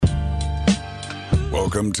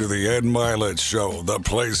Welcome to the Ed Milet Show, the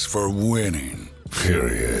place for winning.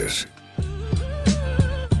 Period.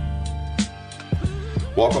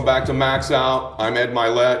 Welcome back to Max Out. I'm Ed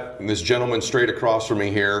Milet, and this gentleman straight across from me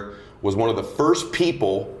here was one of the first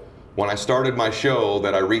people when I started my show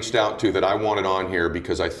that I reached out to that I wanted on here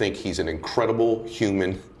because I think he's an incredible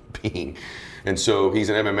human being. And so he's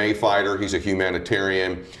an MMA fighter, he's a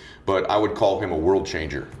humanitarian, but I would call him a world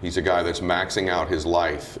changer. He's a guy that's maxing out his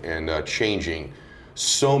life and changing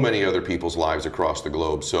so many other people's lives across the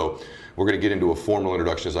globe. So we're going to get into a formal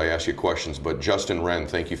introduction as I ask you questions, but Justin Wren,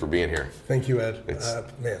 thank you for being here. Thank you, Ed.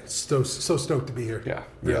 Man, so stoked to be here. Yeah,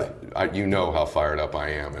 really. You know how fired up I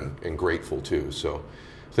am and grateful too. So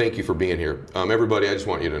thank you for being here. Everybody, I just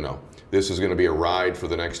want you to know, this is going to be a ride for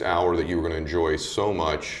the next hour that you're going to enjoy so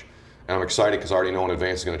much. And I'm excited because I already know in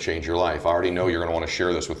advance it's going to change your life. I already know you're going to want to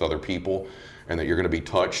share this with other people and that you're going to be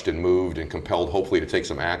touched and moved and compelled, hopefully, to take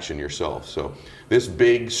some action yourself. So this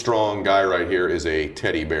big, strong guy right here is a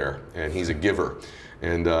teddy bear, and he's a giver.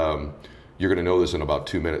 And you're going to know this in about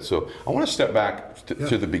 2 minutes. So I want to step back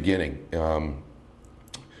to the beginning.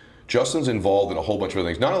 Justin's involved in a whole bunch of other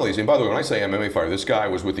things. Not only is he, and by the way, when I say MMA fighter, this guy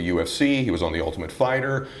was with the UFC, he was on The Ultimate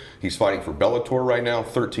Fighter, he's fighting for Bellator right now,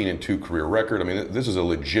 13-2 career record. I mean, this is a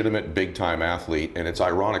legitimate big-time athlete, and it's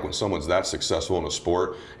ironic when someone's that successful in a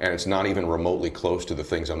sport, and it's not even remotely close to the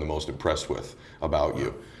things I'm the most impressed with about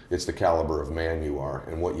you. It's the caliber of man you are,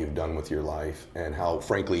 and what you've done with your life, and how,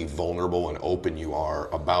 frankly, vulnerable and open you are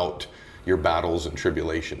about your battles and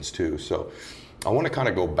tribulations, too. So I want to kind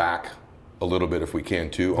of go back a little bit if we can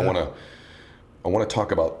too. Yeah. I want to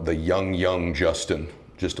talk about the young Justin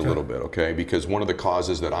just a little bit, okay? Because one of the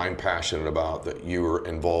causes that I'm passionate about that you're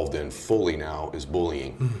involved in fully now is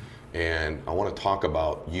bullying. Mm-hmm. And I want to talk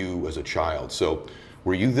about you as a child. So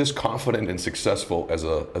were you this confident and successful as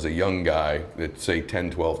a young guy at say 10,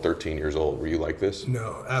 12, 13 years old? Were you like this?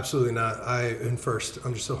 No, absolutely not. I'm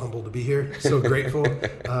just so humbled to be here. So grateful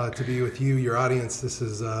to be with you, your audience. This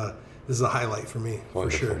is a highlight for me,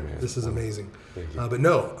 for sure. Man. This is amazing. But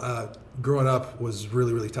no, growing up was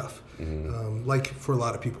really, really tough, like for a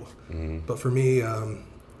lot of people. Mm-hmm. But for me,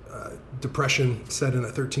 depression set in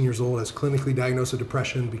at 13 years old. I was clinically diagnosed with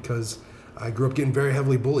depression because I grew up getting very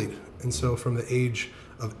heavily bullied. And so from the age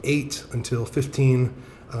of 8 until 15,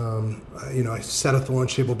 I sat at the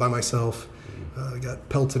lunch table by myself, got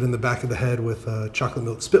pelted in the back of the head with chocolate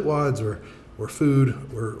milk spit wads or food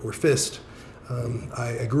or fist.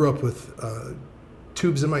 I grew up with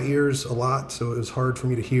tubes in my ears a lot, so it was hard for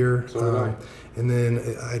me to hear. And then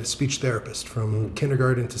I had a speech therapist from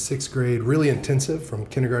kindergarten to 6th grade, really intensive from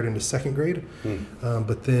kindergarten to 2nd grade,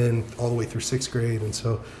 but then all the way through 6th grade. And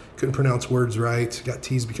so couldn't pronounce words right, got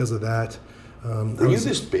teased because of that. Were you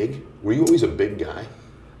this big? Were you always a big guy?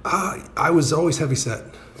 I was always heavy set,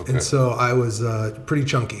 and so I was pretty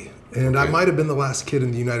chunky. And I might have been the last kid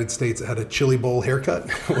in the United States that had a chili bowl haircut,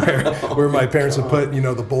 where my parents would put,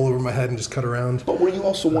 the bowl over my head and just cut around. But were you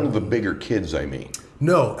also one of the bigger kids, I mean?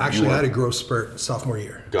 No, actually I had a growth spurt sophomore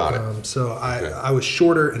year. Got it. So I was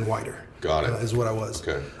shorter and wider. Got it. Is what I was.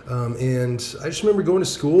 Okay. And I just remember going to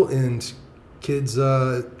school and kids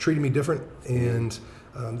treated me different. And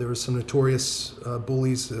there was some notorious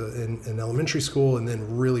bullies in elementary school and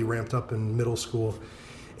then really ramped up in middle school.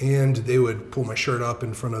 And they would pull my shirt up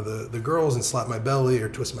in front of the girls and slap my belly or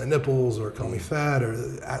twist my nipples or call me fat or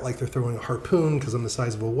act like they're throwing a harpoon because I'm the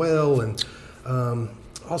size of a whale and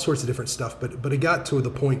all sorts of different stuff. But it got to the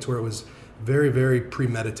point where it was very, very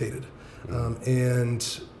premeditated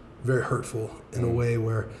and very hurtful in a way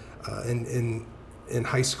where in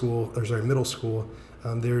high school, middle school,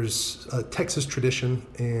 there's a Texas tradition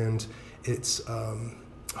and it's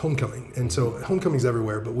homecoming. And so homecoming's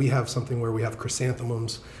everywhere, but we have something where we have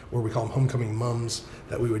chrysanthemums, where we call them homecoming mums,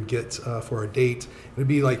 that we would get for a date. It'd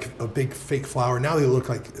be like a big fake flower. Now they look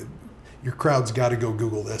like, your crowd's got to go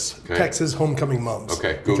Google this. Okay. Texas homecoming mums.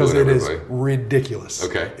 Okay, Google because it is everybody. Ridiculous.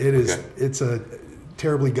 Okay. It is. Okay. It's a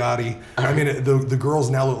terribly gaudy. I mean, the girls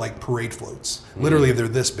now look like parade floats. Literally, they're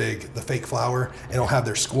this big, the fake flower, and it'll have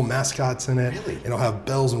their school mascots in it. Really? And it'll have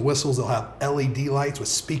bells and whistles. They'll have LED lights with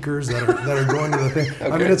speakers that are going to the thing. Okay.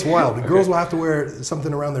 I mean, it's wild. The girls will have to wear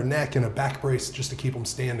something around their neck and a back brace just to keep them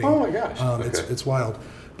standing. Oh my gosh. It's wild.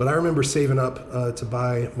 But I remember saving up to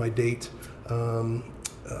buy my date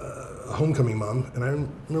a homecoming mom, and I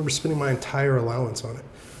remember spending my entire allowance on it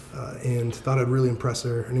and thought I'd really impress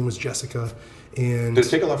her. Her name was Jessica. And did it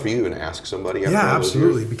take a lot for you to even ask somebody? After yeah,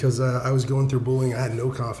 absolutely, because I was going through bullying. I had no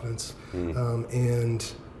confidence,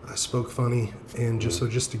 and I spoke funny, and just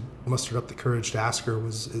to muster up the courage to ask her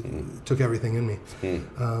it took everything in me.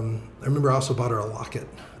 I remember I also bought her a locket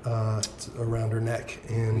around her neck,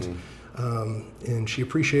 and And she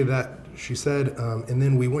appreciated that, she said. And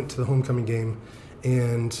then we went to the homecoming game,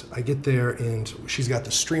 and I get there, and she's got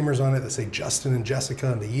the streamers on it that say Justin and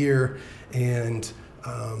Jessica and the year. And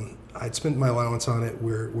I'd spent my allowance on it.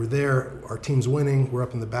 We're there. Our team's winning. We're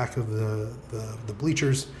up in the back of the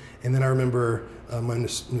bleachers. And then I remember my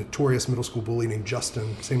notorious middle school bully named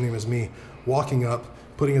Justin, same name as me, walking up,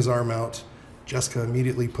 putting his arm out, Jessica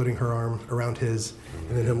immediately putting her arm around his,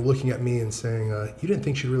 and then him looking at me and saying, you didn't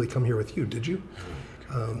think she'd really come here with you, did you?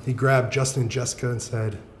 He grabbed Justin and Jessica and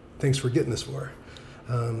said, thanks for getting this for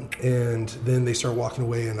her. And then they started walking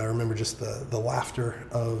away, and I remember just the laughter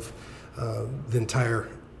of the entire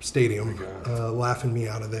stadium, laughing me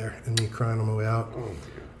out of there and me crying on my way out.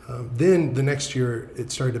 Then the next year,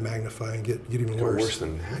 it started to magnify and get even worse. Worse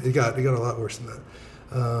than that? It got a lot worse than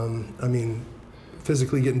that. I mean,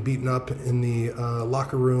 physically getting beaten up in the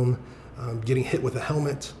locker room, getting hit with a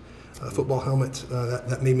helmet, a football helmet.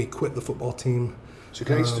 That made me quit the football team. So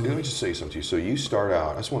let me just say something to you. So you start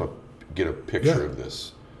out, I just want to get a picture of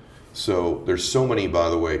this. So there's so many, by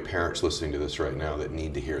the way, parents listening to this right now that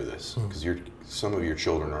need to hear this, because some of your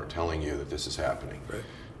children aren't telling you that this is happening. Right.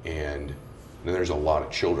 And then there's a lot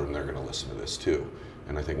of children that are going to listen to this too.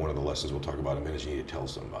 And I think one of the lessons we'll talk about in a minute is you need to tell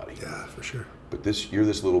somebody. Yeah, for sure. But you're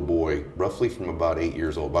this little boy, roughly from about 8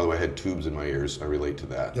 years old. By the way, I had tubes in my ears. I relate to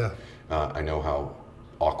that. Yeah. I know how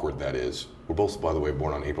awkward that is. We're both, by the way,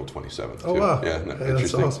 born on April 27th. Oh, too. wow. Yeah,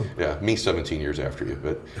 That's awesome. Yeah, me 17 years after you,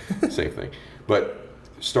 but same thing. But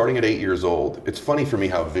starting at 8 years old, it's funny for me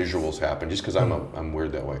how visuals happen, just because I'm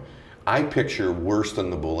weird that way. I picture worse than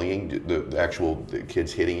the bullying, the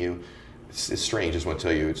kids hitting you. It's strange, I just want to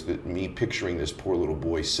tell you, it's me picturing this poor little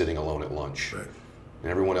boy sitting alone at lunch. Right. And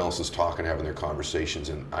everyone else is talking, having their conversations,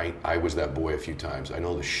 and I was that boy a few times. I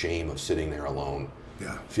know the shame of sitting there alone,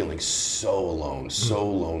 feeling so alone, so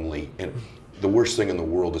lonely. And the worst thing in the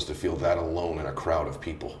world is to feel that alone in a crowd of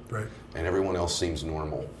people. Right. And everyone else seems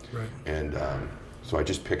normal. Right. And so I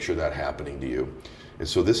just picture that happening to you. And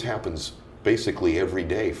so this happens basically every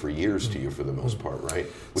day for years to you for the most part, right?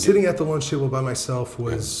 Sitting at the lunch table by myself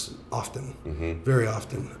was often, very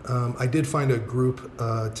often. I did find a group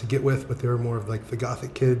to get with, but they were more of like the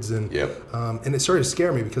gothic kids, and it started to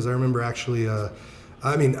scare me because I remember actually,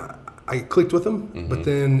 I clicked with them, but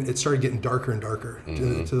then it started getting darker and darker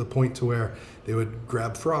to the point to where they would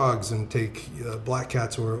grab frogs and take black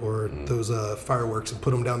cats or those fireworks and put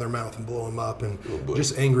them down their mouth and blow them up, and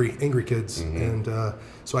just angry kids. And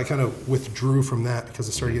so I kind of withdrew from that because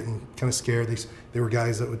I started getting kind of scared. They were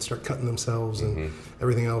guys that would start cutting themselves and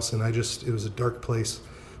everything else, and it was a dark place.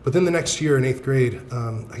 But then the next year in 8th grade,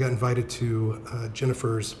 I got invited to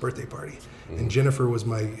Jennifer's birthday party, and Jennifer was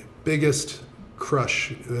my biggest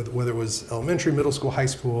crush, whether it was elementary, middle school, high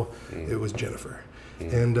school, it was Jennifer.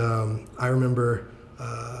 And I remember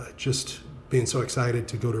just being so excited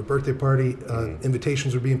to go to her birthday party.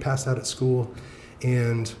 Invitations were being passed out at school,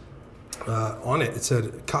 and on it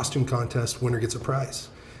said costume contest, winner gets a prize.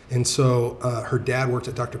 And so her dad worked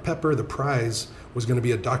at Dr. Pepper. The prize was going to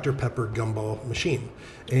be a Dr. Pepper gumball machine.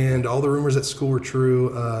 And all the rumors at school were true.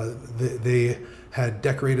 They had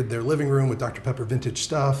decorated their living room with Dr. Pepper vintage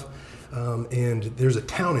stuff. And there's a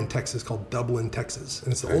town in Texas called Dublin, Texas.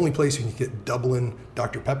 And it's the only place you can get Dublin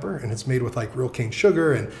Dr. Pepper. And it's made with like real cane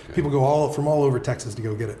sugar. And people go from all over Texas to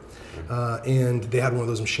go get it. And they had one of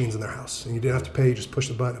those machines in their house. And you didn't have to pay, you just push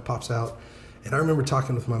the button, it pops out. And I remember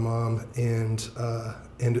talking with my mom and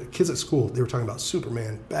kids at school. They were talking about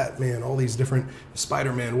Superman, Batman, all these different,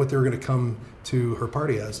 Spider-Man, what they were going to come to her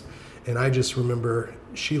party as. And I just remember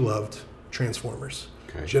she loved Transformers.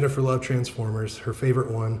 Okay. Jennifer loved Transformers. Her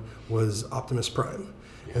favorite one was Optimus Prime.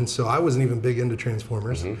 Yeah. And so I wasn't even big into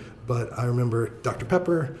Transformers, but I remember Dr.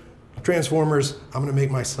 Pepper, Transformers, I'm going to make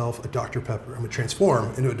myself a Dr. Pepper. I'm going to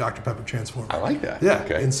transform into a Dr. Pepper Transformer. I like that. Yeah.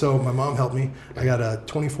 Okay. And so my mom helped me. I got a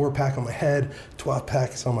 24-pack on my head,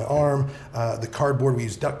 12-packs on my arm. The cardboard, we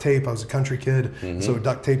used duct tape. I was a country kid, so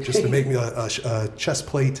duct tape just to make me a chest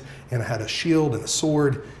plate. And I had a shield and a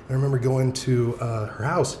sword. And I remember going to her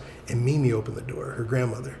house, and Mimi opened the door, her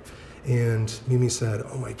grandmother. And Mimi said,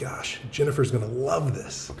 oh my gosh, Jennifer's going to love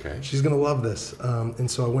this. Okay. She's going to love this. And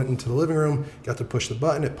so I went into the living room, got to push the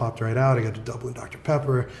button, it popped right out. I got to Dublin Dr.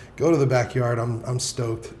 Pepper, go to the backyard. I'm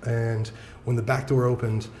stoked. And when the back door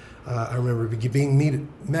opened, I remember being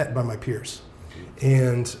met by my peers.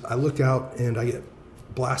 And I look out and I get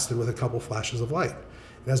blasted with a couple flashes of light.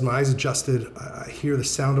 And as my eyes adjusted, I hear the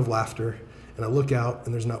sound of laughter. And I look out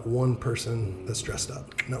and there's not one person that's dressed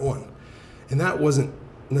up, not one. And that wasn't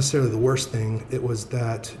necessarily the worst thing. It was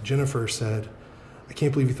that Jennifer said, I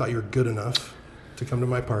can't believe you thought you were good enough to come to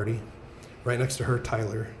my party. Right next to her,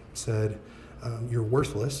 Tyler said, you're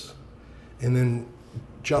worthless. And then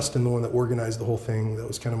Justin, the one that organized the whole thing, that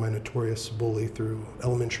was kind of my notorious bully through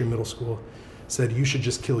elementary, middle school, said, you should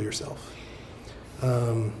just kill yourself.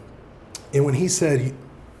 And when she said,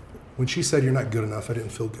 you're not good enough, I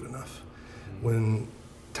didn't feel good enough. When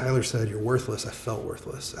Tyler said, you're worthless, I felt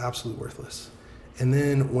worthless, absolutely worthless. And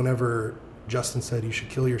then whenever Justin said, you should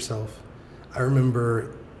kill yourself, I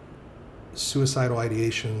remember suicidal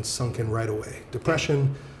ideation sunk in right away.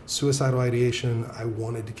 Depression, suicidal ideation, I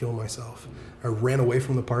wanted to kill myself. I ran away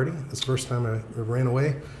from the party. That's the first time I ran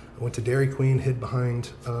away. I went to Dairy Queen, hid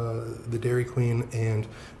behind the Dairy Queen, and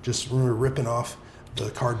just remember ripping off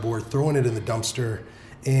the cardboard, throwing it in the dumpster,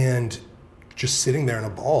 and just sitting there in a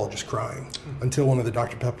ball, just crying, until one of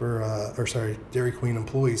the Dairy Queen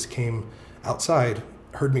employees came outside,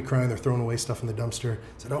 heard me crying, they're throwing away stuff in the dumpster,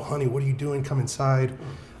 said, oh, honey, what are you doing? Come inside.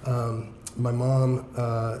 My mom,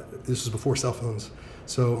 this was before cell phones,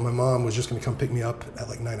 so my mom was just gonna come pick me up at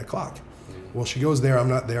like 9 o'clock. Well, she goes there, I'm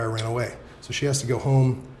not there, I ran away. So she has to go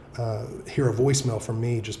home, hear a voicemail from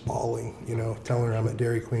me just bawling, telling her I'm at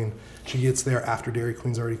Dairy Queen. She gets there after Dairy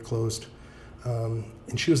Queen's already closed.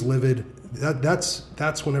 And she was livid.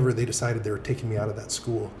 That's whenever they decided they were taking me out of that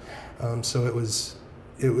school. So it was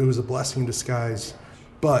a blessing in disguise,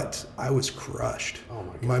 but I was crushed. Oh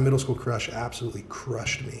my God. My middle school crush absolutely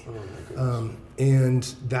crushed me. Oh my goodness. And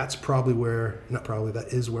that's that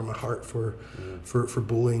is where my heart for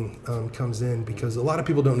bullying comes in, because a lot of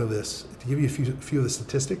people don't know this. To give you a few of the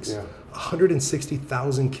statistics,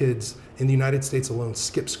 160,000 kids in the United States alone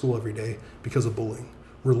skip school every day because of bullying,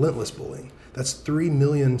 relentless bullying. That's 3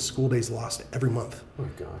 million school days lost every month. Oh my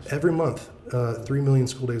gosh. Every month, 3 million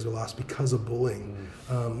school days are lost because of bullying.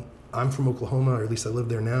 I'm from Oklahoma, or at least I live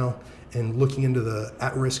there now, and looking into the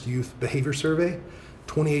at-risk youth behavior survey,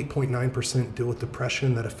 28.9% deal with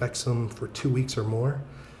depression that affects them for 2 weeks or more.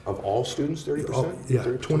 Of all students, 30%? Yeah,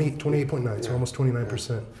 28.9, so almost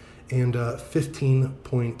 29%. Yeah. And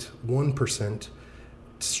 15.1%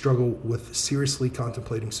 struggle with seriously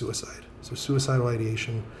contemplating suicide. So suicidal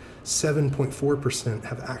ideation. 7.4%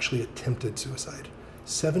 have actually attempted suicide.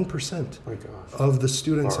 7% of the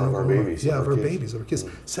students in Oklahoma, babies, of our babies, of our kids.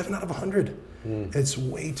 7 out of 100. It's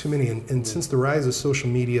way too many. And since the rise of social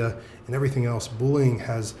media and everything else, bullying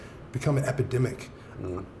has become an epidemic.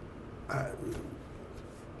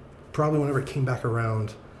 Probably whenever it came back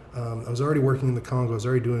around, I was already working in the Congo. I was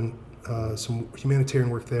already doing some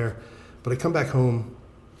humanitarian work there. But I come back home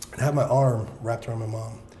and have my arm wrapped around my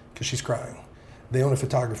mom because she's crying. They own a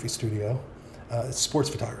photography studio. It's sports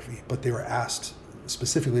photography, but they were asked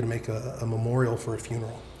specifically to make a memorial for a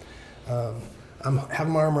funeral. I'm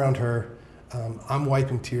having my arm around her. I'm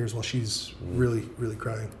wiping tears while she's really, really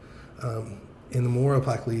crying. And the memorial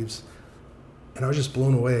plaque leaves, and I was just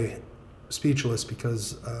blown away, speechless,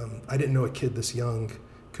 because I didn't know a kid this young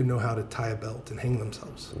could know how to tie a belt and hang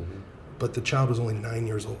themselves. But the child was only 9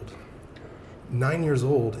 years old. 9 years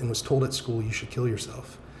old, and was told at school, you should kill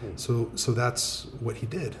yourself. So that's what he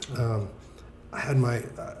did. I had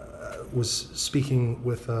was speaking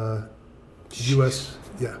with U.S.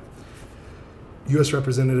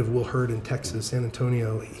 Representative Will Hurd in Texas, San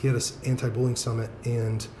Antonio. He had an anti-bullying summit,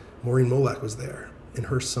 and Maureen Molak was there, and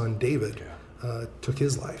her son David took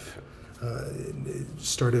his life.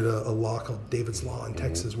 Started a law called David's Law in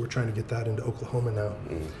Texas. We're trying to get that into Oklahoma now.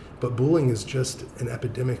 But bullying is just an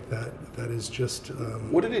epidemic that is just.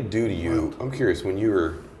 What did it do to you? Wild. I'm curious, when you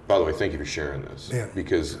were. By the way, thank you for sharing this,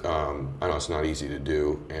 because I know it's not easy to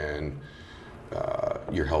do, and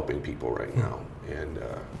you're helping people right now, and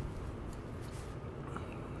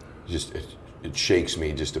it shakes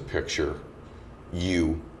me just to picture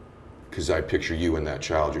you, because I picture you and that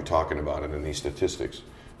child you're talking about, and in these statistics.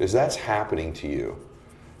 As that's happening to you,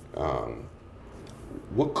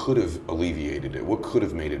 what could have alleviated it? What could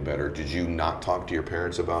have made it better? Did you not talk to your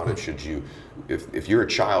parents about it? Should you, if you're a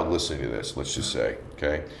child listening to this, let's just say,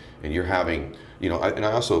 okay, and you're having, and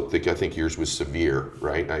I also think yours was severe,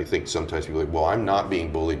 right? And I think sometimes people are like, well, I'm not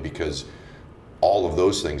being bullied because all of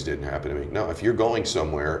those things didn't happen to me. No, if you're going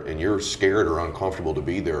somewhere and you're scared or uncomfortable to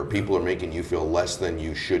be there, or people are making you feel less than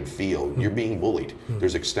you should feel, you're being bullied.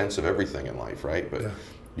 There's extent of everything in life, right? But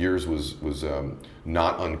yours was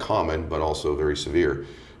not uncommon, but also very severe.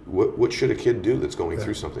 What should a kid do that's going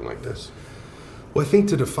through something like this? Well, I think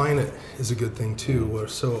to define it is a good thing too.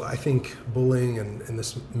 So I think bullying, and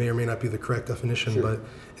this may or may not be the correct definition, but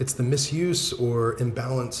it's the misuse or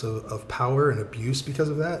imbalance of power and abuse because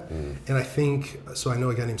of that. And I think, so I know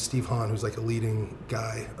a guy named Steve Hahn, who's like a leading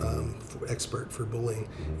guy, expert for bullying.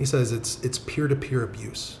 He says it's peer-to-peer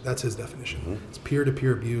abuse. That's his definition. It's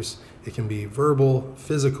peer-to-peer abuse. It can be verbal,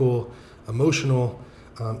 physical, emotional.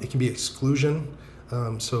 It can be exclusion.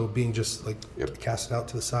 So being just like casted out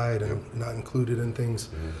to the side and not included in things.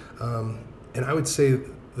 And I would say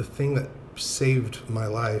the thing that saved my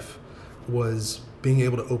life was being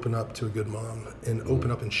able to open up to a good mom and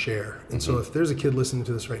open up and share. And so if there's a kid listening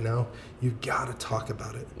to this right now, you've got to talk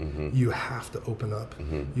about it. You have to open up.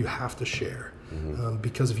 You have to share.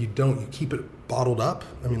 Because if you don't, you keep it bottled up.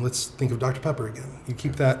 I mean, let's think of Dr. Pepper again. You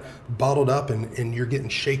keep that bottled up and you're getting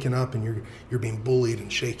shaken up and you're being bullied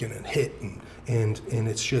and shaken and hit and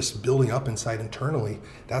it's just building up inside internally.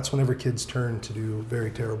 That's whenever kids turn to do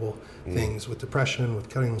very terrible things with depression, with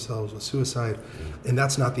cutting themselves, with suicide. And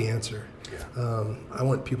that's not the answer. I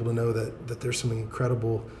want people to know that there's some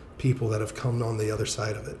incredible people that have come on the other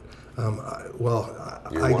side of it.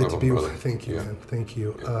 I get to be with. Thank you, man. Thank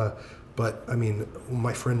you. But I mean,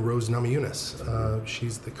 my friend Rose Namajunas,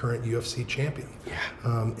 she's the current UFC champion,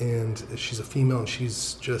 and she's a female, and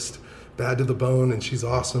she's just bad to the bone, and she's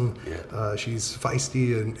awesome. She's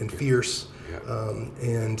feisty and fierce.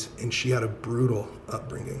 And she had a brutal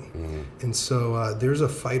upbringing. And so there's a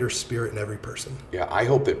fighter spirit in every person. I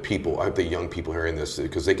hope that the young people hearing this,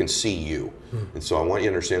 because they can see you. And so I want you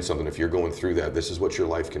to understand something. If you're going through that, this is what your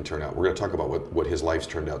life can turn out. We're going to talk about what his life's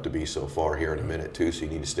turned out to be so far here in a minute too, so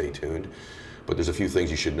you need to stay tuned. But there's a few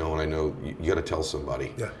things you should know, and I know you got to tell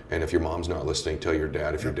somebody. And if your mom's not listening, tell your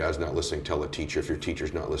dad. If your dad's not listening, tell a teacher. If your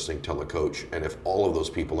teacher's not listening, tell a coach. And if all of those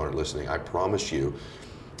people aren't listening, I promise you,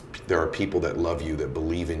 there are people that love you, that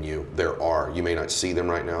believe in you. You may not see them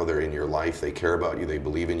right now. They're in your life. They care about you. They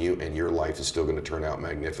believe in you, and your life is still going to turn out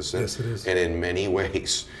magnificent. Yes, it is. And in many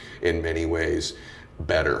ways,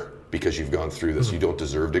 better, because you've gone through this. You don't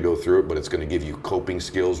deserve to go through it, but it's going to give you coping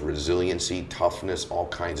skills, resiliency, toughness, all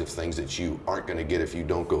kinds of things that you aren't going to get if you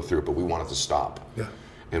don't go through it. But we want it to stop.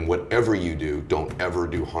 And whatever you do, don't ever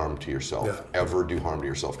do harm to yourself. Ever do harm to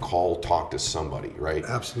yourself. Talk to somebody, right?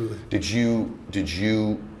 Absolutely. Did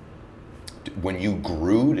you when you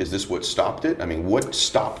grew, is this what stopped it? I mean, what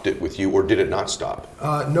stopped it with you, or did it not stop?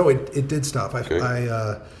 No, it did stop.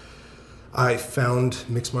 I found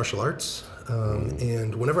mixed martial arts,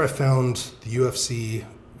 and whenever I found the UFC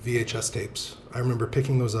VHS tapes, I remember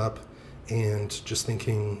picking those up and just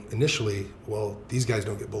thinking initially, well, these guys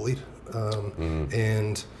don't get bullied.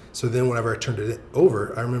 And so then whenever I turned it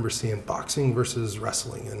over, I remember seeing boxing versus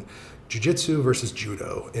wrestling and jiu-jitsu versus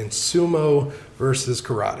judo and sumo versus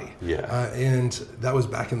karate. And that was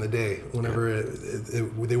back in the day whenever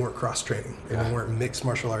they weren't cross-training and they weren't mixed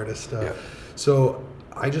martial artists. So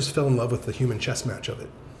I just fell in love with the human chess match of it.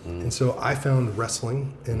 And so I found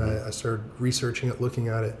wrestling, and I started researching it, looking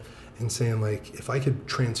at it, and saying, like, if I could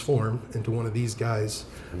transform into one of these guys,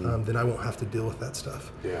 then I won't have to deal with that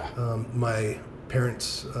stuff. My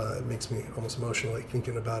parents, it makes me almost emotional, like,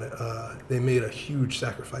 thinking about it. They made a huge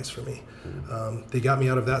sacrifice for me. They got me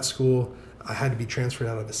out of that school. I had to be transferred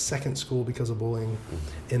out of a second school because of bullying.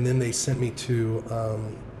 And then they sent me to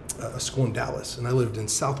a school in Dallas, and I lived in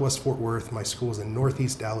Southwest Fort Worth. My school was in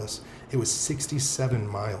Northeast Dallas. It was 67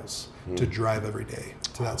 miles to drive every day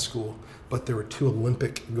to that school. But there were 2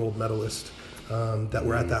 Olympic gold medalists that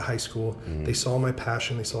were at that high school. They saw my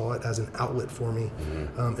passion. They saw it as an outlet for me.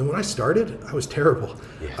 And when I started, I was terrible.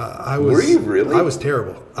 Were you really? I was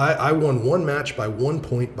terrible. I won one match by 1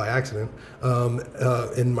 point by accident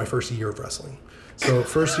in my first year of wrestling. So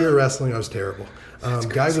first year of wrestling, I was terrible.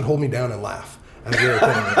 Guys would hold me down and laugh.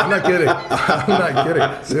 I'm not kidding.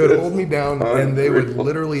 They would hold me down and they would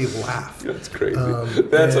literally laugh. That's crazy.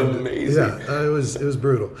 That's amazing. It was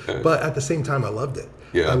brutal. But at the same time, I loved it.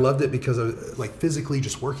 I loved it because of, like, physically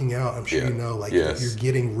just working out. I'm sure you know, like, you're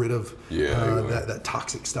getting rid of that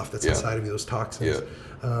toxic stuff that's inside of you, those toxins.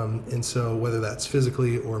 And so whether that's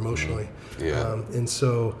physically or emotionally. And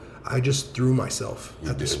so I just threw myself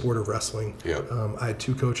at the sport of wrestling. I had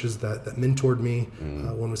 2 coaches that mentored me.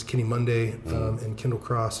 One was Kenny Monday and Kendall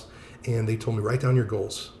Cross, and they told me, write down your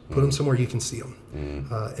goals, put them somewhere you can see them,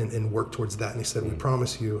 and work towards that. And they said, we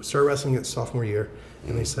promise you, start wrestling at sophomore year,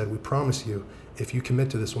 and they said, we promise you, if you commit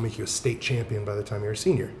to this, we'll make you a state champion by the time you're a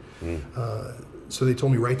senior. So they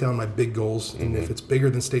told me, write down my big goals, and if it's bigger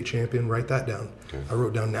than state champion, write that down. I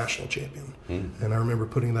wrote down national champion. And I remember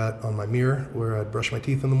putting that on my mirror where I'd brush my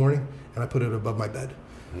teeth in the morning, and I put it above my bed.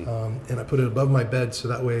 And I put it above my bed so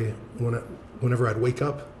that way whenever I'd wake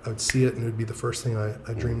up, I would see it, and it would be the first thing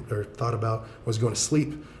I dreamed or thought about. Was going to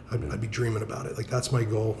sleep, I'd be dreaming about it. Like, that's my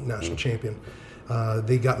goal, national champion.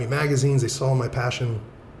 They got me magazines, they saw my passion,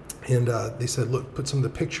 and they said, look, put some of the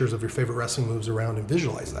pictures of your favorite wrestling moves around and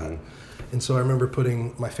visualize that. And so I remember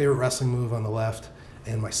putting my favorite wrestling move on the left,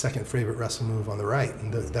 and my second favorite wrestling move on the right.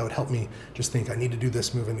 And that would help me just think, I need to do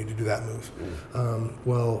this move, I need to do that move.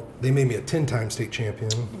 Well, they made me a 10-time state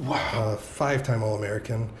champion, 5-time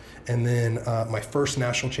All-American, and then my first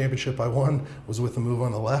national championship I won was with the move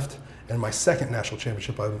on the left, and my second national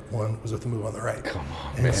championship I won was with the move on the right. Come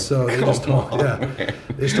on, and man. So they just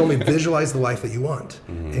told me, visualize the life that you want.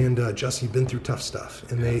 And Justin, you've been through tough stuff,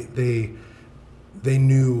 and they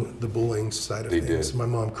knew the bullying side of things. Did. My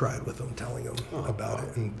mom cried with them, telling them about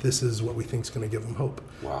it. And this is what we think is going to give them hope.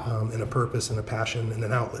 And a purpose and a passion and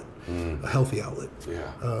an outlet, a healthy outlet.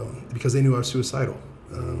 Because they knew I was suicidal.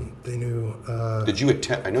 They knew. Did you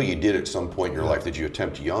attempt? I know you did at some point in your life. Did you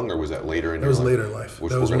attempt young, or was that later in your life? That was later in life.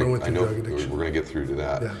 That was when I went through drug addiction. We're going to get through to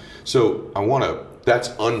that. So I want to.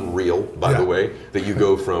 That's unreal, by the way, that you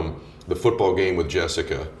go from the football game with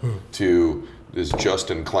Jessica to this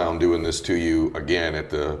Justin clown doing this to you again at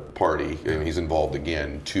the party, and he's involved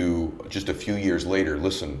again, to just a few years later,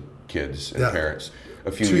 listen, kids and parents,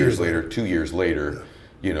 a few 2 years later,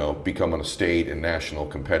 you know, becoming a state and national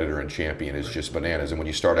competitor and champion is just bananas. And when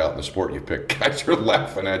you start out in the sport you pick, guys are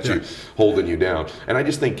laughing at you, holding you down. And I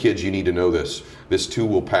just think, kids, you need to know this. This too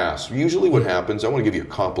will pass. Usually what happens, I want to give you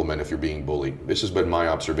a compliment if you're being bullied. This has been my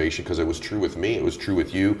observation because it was true with me, it was true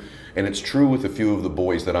with you, and it's true with a few of the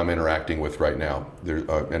boys that I'm interacting with right now. There,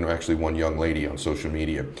 and actually one young lady on social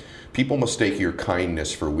media. People mistake your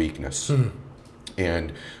kindness for weakness.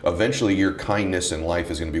 And eventually your kindness in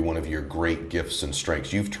life is going to be one of your great gifts and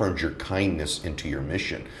strengths. You've turned your kindness into your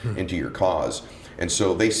mission, into your cause. And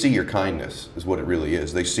so they see your kindness is what it really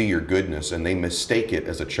is. They see your goodness, and they mistake it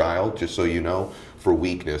as a child, just so you know, for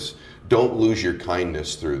weakness. Don't lose your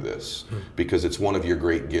kindness through this, because it's one of your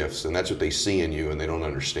great gifts, and that's what they see in you, and they don't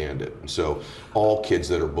understand it. And so all kids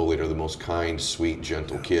that are bullied are the most kind, sweet,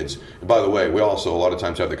 gentle kids. And by the way, we also a lot of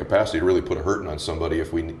times have the capacity to really put a hurting on somebody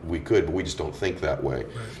if we could, but we just don't think that way.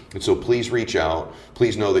 And so please reach out.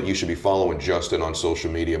 Please know that you should be following Justin on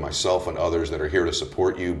social media, myself and others that are here to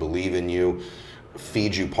support you, believe in you,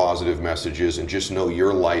 feed you positive messages, and just know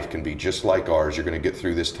your life can be just like ours. You're going to get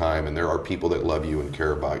through this time, and there are people that love you and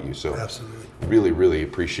care about you. So absolutely, really, really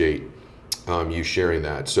appreciate you sharing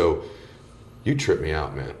that. So you trip me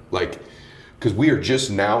out, man. Like, because we are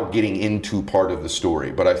just now getting into part of the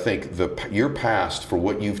story, but I think your past for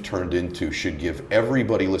what you've turned into should give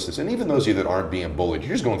everybody listening, and even those of you that aren't being bullied,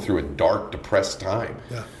 you're just going through a dark, depressed time.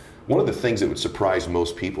 One of the things that would surprise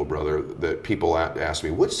most people, brother, that people ask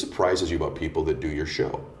me, what surprises you about people that do your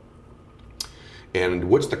show? And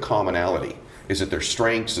what's the commonality? Is it their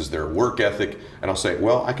strengths? Is their work ethic? And I'll say,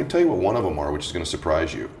 well, I can tell you what one of them are, which is going to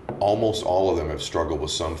surprise you. Almost all of them have struggled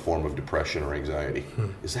with some form of depression or anxiety.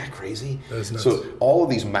 Is that crazy? That is nuts. So all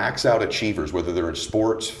of these max out achievers, whether they're in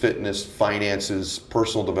sports, fitness, finances,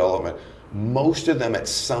 personal development, most of them at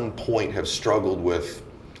some point have struggled with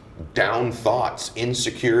down thoughts,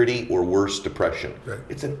 insecurity, or worse, depression.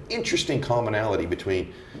 It's an interesting commonality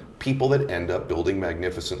between people that end up building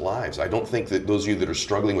magnificent lives. I don't think that those of you that are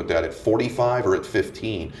struggling with that at 45 or at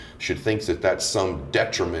 15 should think that that's some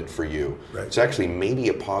detriment for you. It's actually maybe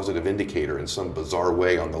a positive indicator in some bizarre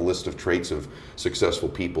way on the list of traits of successful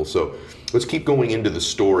people. So let's keep going into the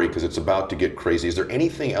story, because it's about to get crazy. Is there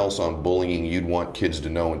anything else on bullying you'd want kids to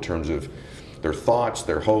know in terms of their thoughts,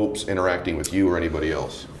 their hopes, interacting with you or anybody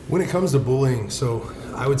else? When it comes to bullying, so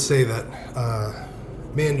I would say that,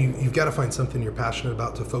 man, you've got to find something you're passionate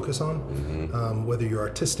about to focus on, whether you're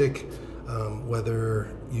artistic, whether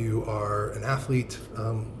you are an athlete,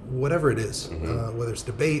 whatever it is, whether it's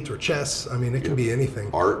debate or chess. I mean, it can be anything.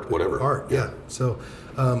 Art, whatever. Art, yeah. So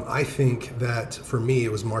I think that for me,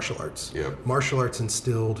 it was martial arts. Martial arts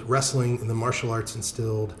instilled wrestling, and the martial arts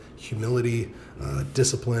instilled humility,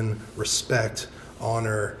 discipline, respect,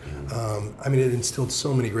 honor. I mean, it instilled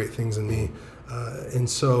so many great things in me.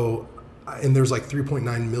 And there's like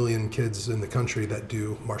 3.9 million kids in the country that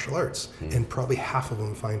do martial arts, and probably half of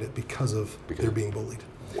them find it because they're being bullied.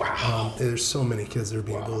 Wow. There's so many kids that are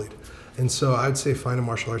being bullied. And so I would say find a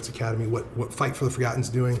martial arts academy. What Fight for the Forgotten's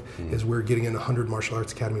doing is we're getting in 100 martial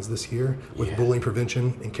arts academies this year with bullying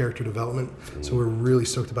prevention and character development. So we're really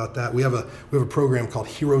stoked about that. We have a program called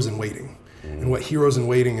Heroes in Waiting. And what Heroes in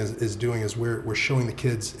Waiting is doing is we're showing the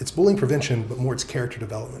kids, it's bullying prevention, but more it's character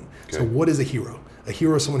development. So what is a hero? A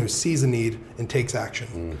hero is someone who sees a need and takes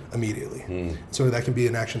action immediately. So that can be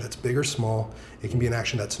an action that's big or small. It can be an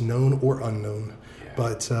action that's known or unknown.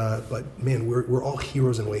 But man, we're all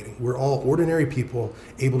heroes in waiting. We're all ordinary people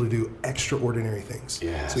able to do extraordinary things.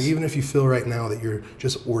 Yes. So even if you feel right now that you're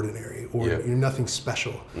just ordinary or you're nothing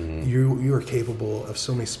special, you are capable of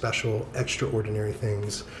so many special, extraordinary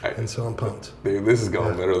things. And so I'm pumped. Dude, this is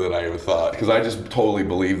going better than I ever thought, because I just totally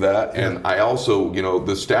believe that. And I also,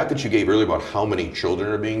 the stat that you gave earlier about how many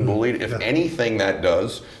children are being bullied, if anything that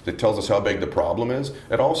does, that tells us how big the problem is,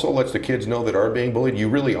 it also lets the kids know that are being bullied, you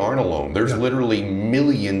really aren't alone. There's literally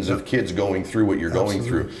millions of kids going through what you're going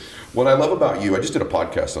through. What I love about you, I just did a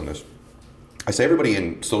podcast on this. I say everybody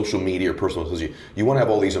in social media or personal says you want to have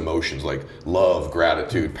all these emotions like love,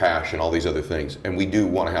 gratitude, passion, all these other things. And we do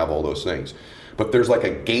want to have all those things. But there's like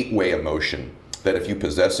a gateway emotion that if you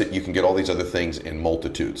possess it, you can get all these other things in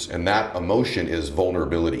multitudes. And that emotion is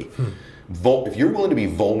vulnerability. If you're willing to be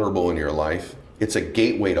vulnerable in your life, it's a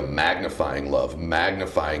gateway to magnifying love,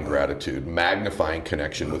 magnifying gratitude, magnifying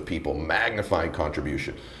connection with people, magnifying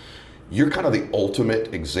contribution. You're kind of the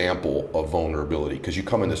ultimate example of vulnerability, because you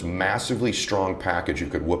come in this massively strong package. You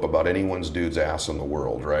could whoop about anyone's dude's ass in the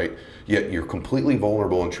world, right? Yet you're completely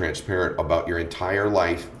vulnerable and transparent about your entire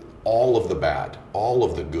life, all of the bad, all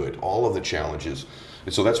of the good, all of the challenges.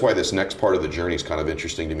 And so that's why this next part of the journey is kind of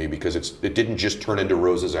interesting to me, because it didn't just turn into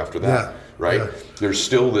roses after that, right? There's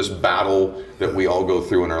still this battle that we all go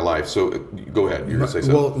through in our life. So go ahead, you're going to say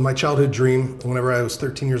something. Well, my childhood dream, whenever I was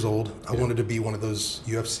 13 years old, I wanted to be one of those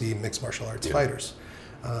UFC mixed martial arts fighters.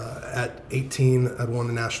 At 18, I'd won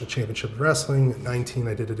the national championship in wrestling. At 19,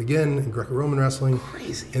 I did it again in Greco-Roman wrestling.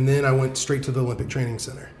 Crazy. And then I went straight to the Olympic Training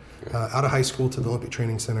Center. Out of high school to the Olympic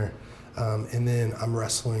Training Center. And then I'm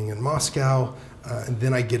wrestling in Moscow. And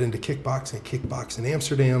then I get into kickbox in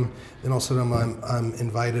Amsterdam. Then all of a sudden I'm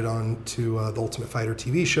invited on to the Ultimate Fighter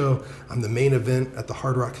TV show. I'm the main event at the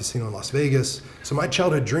Hard Rock Casino in Las Vegas. So my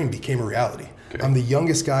childhood dream became a reality. Okay. I'm the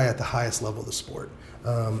youngest guy at the highest level of the sport.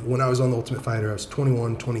 When I was on the Ultimate Fighter, I was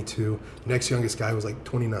 21, 22. Next youngest guy was like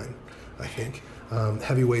 29, I think.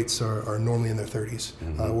 Heavyweights are normally in their 30s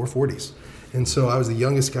or 40s. And so I was the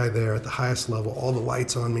youngest guy there at the highest level, all the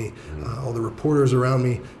lights on me, all the reporters around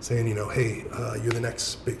me saying, hey, you're the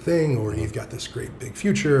next big thing, or you've got this great big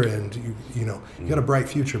future, and you got a bright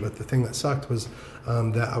future. But the thing that sucked was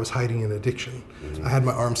that I was hiding an addiction. I had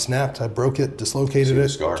my arm snapped, I broke it, dislocated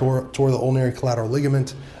it, tore the ulnar collateral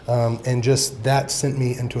ligament, and just that sent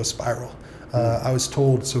me into a spiral. I was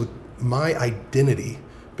told, so my identity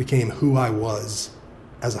became who I was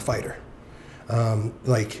as a fighter.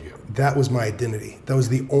 That was my identity. That was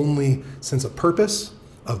the only sense of purpose,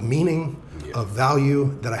 of meaning, of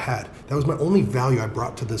value that I had. That was my only value I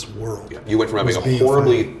brought to this world. Yeah. You went from having a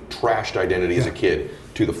horribly trashed identity as a kid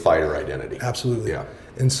to the fighter identity. Absolutely. Yeah.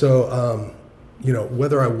 And so,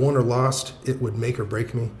 whether I won or lost, it would make or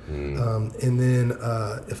break me. And then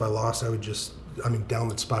if I lost, I would just,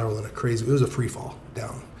 downward spiral in it was a free fall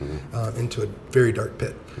down into a very dark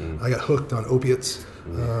pit. I got hooked on opiates.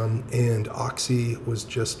 And Oxy was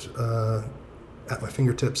just at my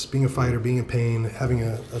fingertips, being a fighter, being in pain, having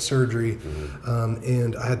a surgery.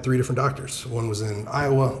 And I had 3 different doctors. One was in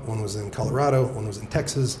Iowa, one was in Colorado, one was in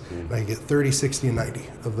Texas. And I could get 30, 60, and 90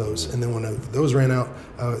 of those. And then when those ran out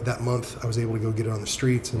that month, I was able to go get it on the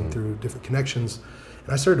streets and through different connections.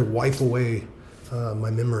 And I started to wipe away my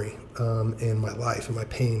memory and my life and my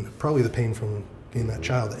pain, probably the pain from being that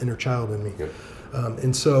child, the inner child in me.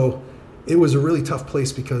 And so it was a really tough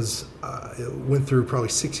place, because it went through probably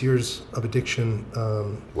 6 years of addiction.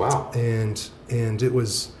 Wow. And it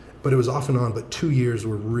was off and on, but 2 years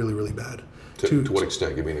were really, really bad. To what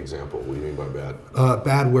extent? Give me an example. What do you mean by bad?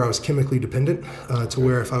 Bad where I was chemically dependent, to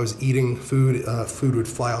where if I was eating food, food would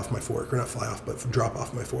fly off my fork, or not fly off, but drop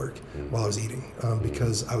off my fork while I was eating,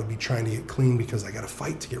 because I would be trying to get clean because I got a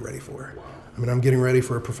fight to get ready for. Wow. I'm getting ready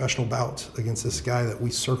for a professional bout against this guy that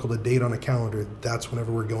we circled a date on a calendar. That's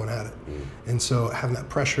whenever we're going at it. And so having that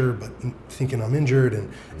pressure, but thinking I'm injured,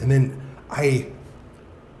 and then I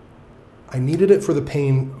needed it for the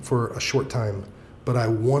pain for a short time, but I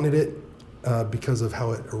wanted it because of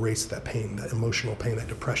how it erased that pain, that emotional pain, that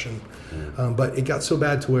depression. But it got so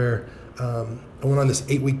bad to where I went on this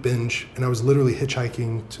 8-week binge, and I was literally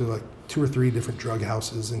hitchhiking to like 2 or 3 different drug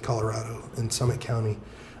houses in Colorado, in Summit County,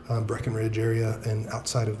 Breckenridge area, and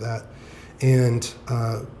outside of that, and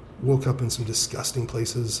woke up in some disgusting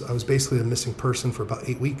places. I was basically a missing person for about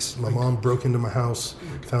 8 weeks. My mom broke into my house,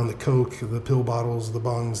 found the Coke, the pill bottles, the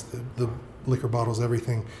bongs, the liquor bottles,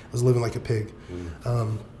 everything. I was living like a pig.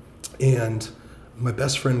 And my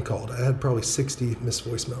best friend called. I had probably 60 missed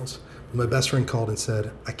voicemails. My best friend called and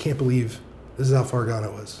said, I can't believe this is how far gone I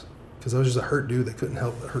was. Because I was just a hurt dude that couldn't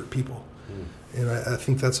help but hurt people. And I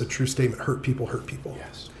think that's a true statement. Hurt people hurt people.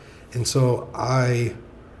 Yes. And so I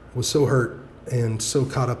was so hurt and so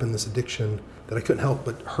caught up in this addiction that I couldn't help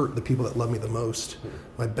but hurt the people that love me the most.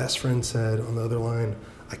 My best friend said on the other line,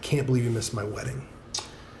 "I can't believe you missed my wedding.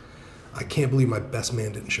 I can't believe my best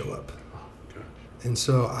man didn't show up." And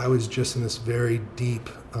so I was just in this very deep,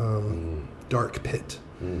 dark pit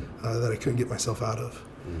that I couldn't get myself out of.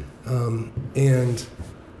 And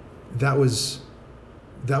that was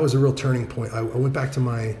a real turning point. I went back to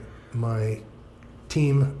my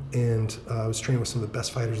team, and I was training with some of the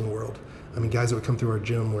best fighters in the world. I mean, guys that would come through our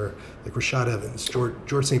gym were like Rashad Evans,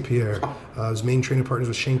 George St. Pierre. I was main training partners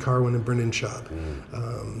with Shane Carwin and Brendan Schaub.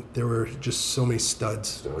 There were just so many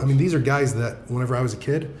studs. I mean, these are guys that whenever I was a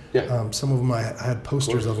kid, some of them I had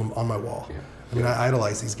posters of them on my wall. I mean, I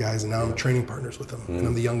idolized these guys, and now I'm training partners with them, and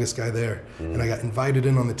I'm the youngest guy there. And I got invited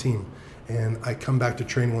in on the team, and I come back to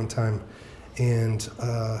train one time, and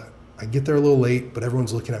I get there a little late, but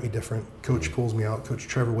everyone's looking at me different. Coach pulls me out. Coach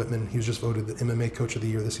Trevor Whitman, he was just voted the MMA Coach of the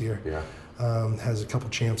Year this year. Has a couple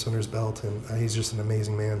champs under his belt, and he's just an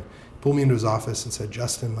amazing man. He pulled me into his office and said,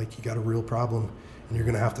 "Justin, like, you got a real problem, and you're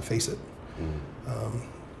going to have to face it."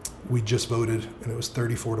 We just voted, and it was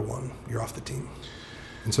 34-1. You're off the team.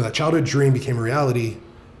 And so that childhood dream became a reality,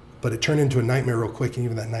 but it turned into a nightmare real quick, and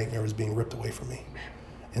even that nightmare was being ripped away from me.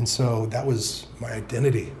 And so that was my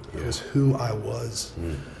identity. It was who I was.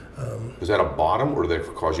 Was that a bottom, or did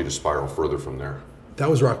that cause you to spiral further from there? That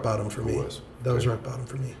was rock bottom for me. That was Okay. rock bottom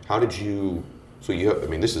for me. How did you? So I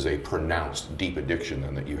mean, this is a pronounced deep addiction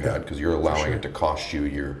then that you had, because you're allowing it to cost you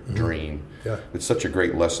your dream. It's such a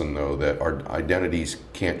great lesson, though, that our identities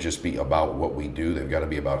can't just be about what we do; they've got to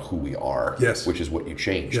be about who we are. Which is what you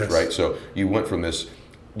changed, right? So you went from this,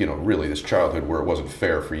 really this childhood where it wasn't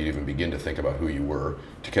fair for you to even begin to think about who you were,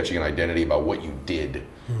 to catching an identity about what you did.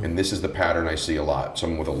 And this is the pattern I see a lot.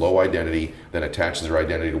 Someone with a low identity then attaches their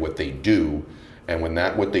identity to what they do. And when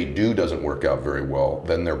what they do doesn't work out very well,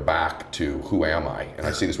 then they're back to who am I? And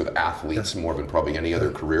I see this with athletes more than probably any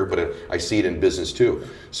other career, but I see it in business too.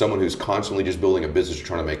 Someone who's constantly just building a business,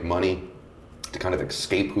 trying to make money, to kind of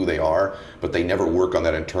escape who they are, but they never work on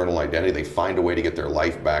that internal identity. They find a way to get their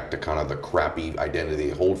life back to kind of the crappy identity they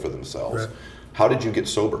hold for themselves. How did you get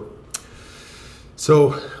sober?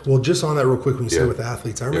 So, well, just on that real quick, when you say with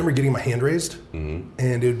athletes, I remember getting my hand raised, and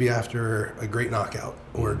it would be after a great knockout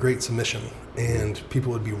or a great submission, and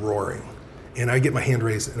people would be roaring. And I'd get my hand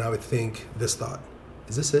raised, and I would think this thought: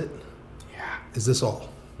 is this it? Is this all?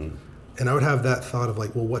 And I would have that thought of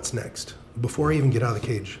like, well, what's next? Before I even get out of the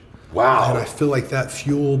cage. And I feel like that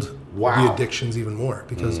fueled the addictions even more,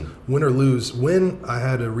 because win or lose, win, I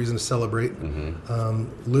had a reason to celebrate.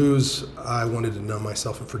 Lose, I wanted to numb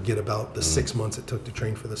myself and forget about the 6 months it took to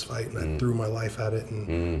train for this fight, and I threw my life at it,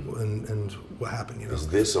 and what happened, Is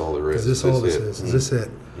this all there is? Is this all this is? Is this it?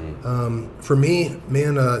 For me,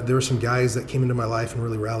 man, there were some guys that came into my life and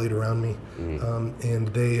really rallied around me, and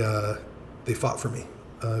they fought for me.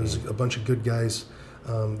 It was a bunch of good guys.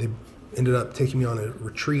 They ended up taking me on a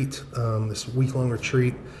retreat, this week-long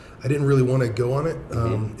retreat. I didn't really want to go on it.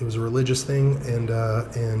 It was a religious thing,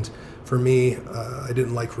 and for me, I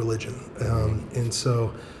didn't like religion. And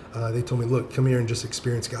so they told me, look, come here and just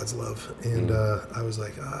experience God's love. And I was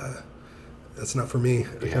like, that's not for me,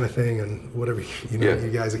 kind of thing, and whatever, you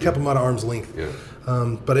guys. I kept them out of arm's length.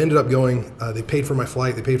 But I ended up going. They paid for my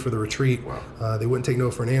flight. They paid for the retreat. They wouldn't take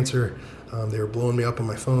no for an answer. They were blowing me up on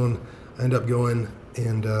my phone. I ended up going,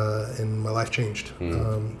 and my life changed.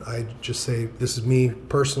 I just say, this is me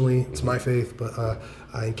personally, it's my faith, but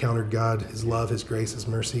I encountered God, His love, His grace, His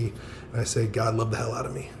mercy, and I say God loved the hell out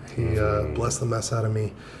of me. He blessed the mess out of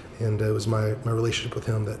me, and it was my relationship with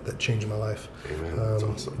Him that changed my life. Amen. That's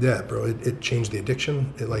awesome. Yeah, bro, it changed the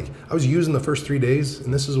addiction. I was using the first 3 days,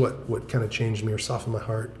 and this is what kind of changed me or softened my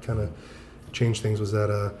heart, kind of changed things, was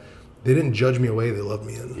that they didn't judge me away, they loved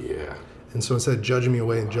me in. And so instead of judging me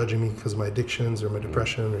away and judging me because of my addictions or my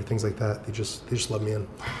depression or things like that, they just loved me in.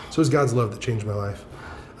 So it was God's love that changed my life.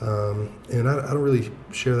 And I don't really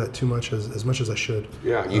share that too much as much as I should.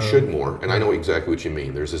 Yeah, you should more. And I know exactly what you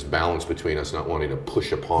mean. There's this balance between us not wanting to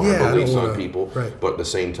push upon our beliefs on people, but at the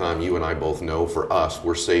same time, you and I both know, for us,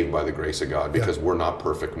 we're saved by the grace of God, because we're not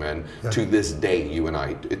perfect men. To this day, you and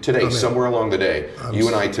I, today, somewhere along the day, you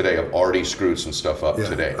and I today have already screwed some stuff up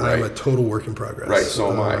today. Right? I'm a total work in progress. Right,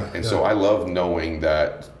 so am I. And so I love knowing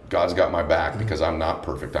that God's got my back, because I'm not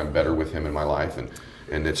perfect. I'm better with Him in my life.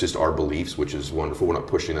 And it's just our beliefs, which is wonderful. We're not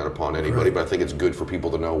pushing that upon anybody, but I think it's good for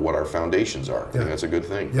people to know what our foundations are. I think that's a good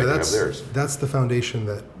thing. They can have theirs. That's the foundation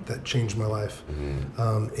that changed my life.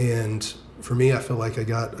 And for me, I feel like I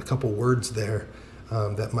got a couple words there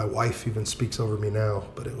that my wife even speaks over me now.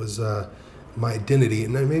 But it was my identity,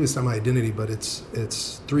 and maybe it's not my identity, but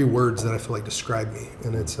it's 3 words that I feel like describe me,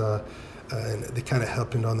 and it's and they kind of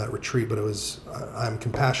happened on that retreat. But it was I'm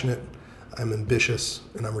compassionate, I'm ambitious,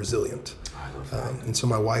 and I'm resilient. I love that. And so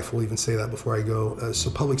my wife will even say that before I go. So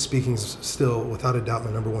public speaking is still, without a doubt,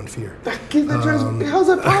 my number 1 fear. How's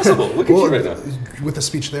that possible? Look at you right now. With a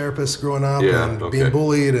speech therapist growing up and being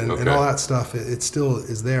bullied and all that stuff, it still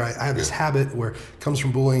is there. I have this habit where it comes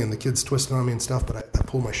from bullying and the kids twisting on me and stuff, but I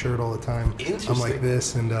pull my shirt all the time. I'm like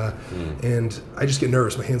this, and I just get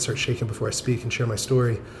nervous. My hands start shaking before I speak and share my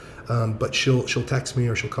story. But she'll text me,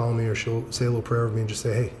 or she'll call me, or she'll say a little prayer over me and just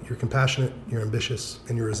say, hey, you're compassionate, you're ambitious,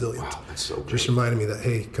 and you're resilient. Wow, that's so great. Just reminding me that,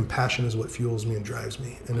 hey, compassion is what fuels me and drives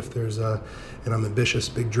me. And if there's and I'm ambitious,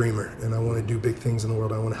 big dreamer, and I want to do big things in the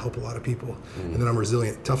world. I want to help a lot of people. And then I'm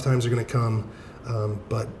resilient. Tough times are going to come,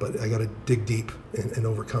 but I got to dig deep and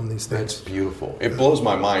overcome these things. That's beautiful. It blows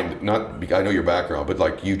my mind. I know your background, but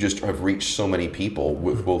like you just have reached so many people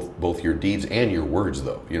with both your deeds and your words,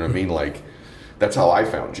 though. You know what I mean? Like, that's how I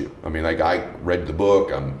found you. I mean, like, I read the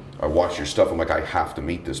book, I watched your stuff, I'm like, I have to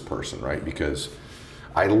meet this person, right? Because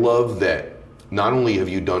I love that not only have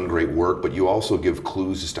you done great work, but you also give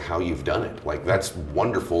clues as to how you've done it. Like, that's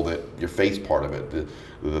wonderful that your faith's part of it,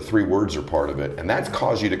 the 3 words are part of it, and that's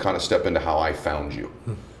caused you to kind of step into how I found you,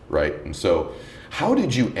 right? And so, how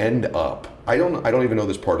did you end up, I don't even know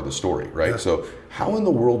this part of the story, right? Yeah. So, how in the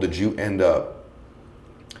world did you end up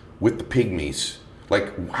with the Pygmies?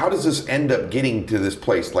 Like, how does this end up getting to this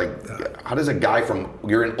place? Like, how does a guy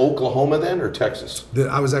you're in Oklahoma then, or Texas?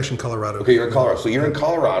 I was actually in Colorado. Okay, you're in Colorado. So you're in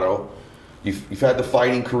Colorado. You've had the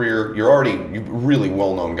fighting career. You're really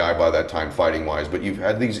well-known guy by that time, fighting-wise, but you've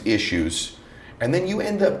had these issues. And then you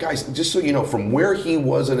end up, guys, just so you know, from where he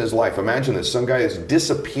was in his life, imagine this, some guy has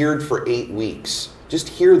disappeared for 8 weeks. Just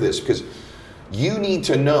hear this, because you need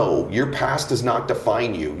to know your past does not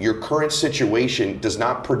define you. Your current situation does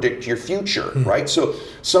not predict your future, right? So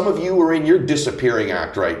some of you are in your disappearing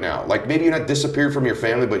act right now. Like, maybe you're not disappeared from your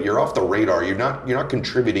family, but you're off the radar. You're not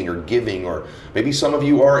contributing or giving, or maybe some of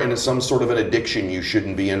you are in some sort of an addiction you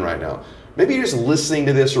shouldn't be in right now. Maybe you're just listening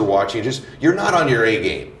to this or watching, you're not on your A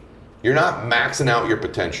game. You're not maxing out your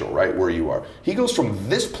potential, right, where you are. He goes from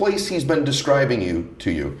this place he's been describing to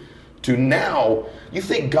you to now, you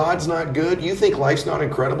think God's not good? You think life's not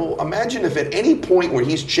incredible? Imagine if at any point where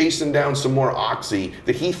he's chasing down some more oxy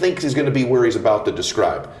that he thinks is going to be where he's about to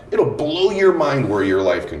describe. It'll blow your mind where your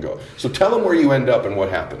life can go. So tell him where you end up and what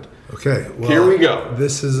happened. Okay. Well, here we go.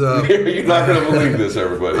 This is... You're not going to believe this,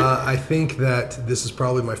 everybody. I think that this is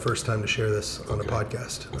probably my first time to share this on a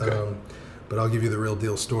podcast. Okay. But I'll give you the real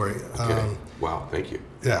deal story. Okay. Wow, thank you.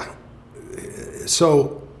 Yeah.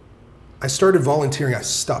 So I started volunteering. I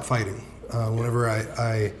stopped fighting whenever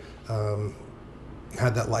I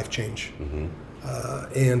had that life change.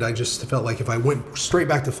 And I just felt like if I went straight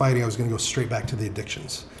back to fighting, I was going to go straight back to the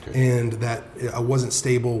addictions. Okay. And that I wasn't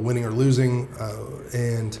stable, winning or losing,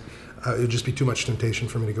 and it would just be too much temptation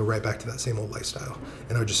for me to go right back to that same old lifestyle,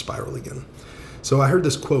 and I would just spiral again. So I heard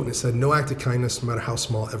this quote, and it said, "No act of kindness, no matter how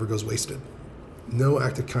small, ever goes wasted. No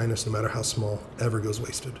act of kindness, no matter how small, ever goes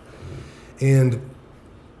wasted." And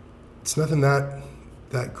it's nothing that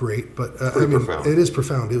great, but I mean, profound. It is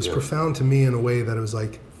profound. It was profound to me in a way that it was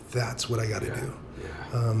like, that's what I got to do.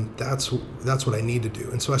 Yeah. That's what I need to do.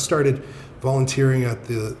 And so I started volunteering at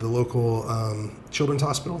the local children's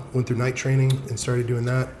hospital. Went through night training and started doing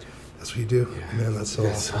that. That's what you do. Yeah. Man, that's so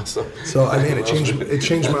awesome. So I mean, it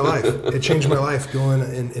changed my life. It changed my life going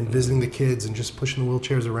and visiting the kids and just pushing the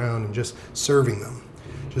wheelchairs around and just serving them,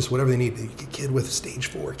 just whatever they need. A kid with stage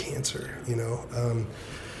 4 cancer,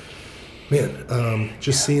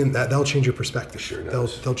 just seeing that'll change your perspective. Sure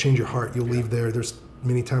does. They'll change your heart. You'll leave there. There's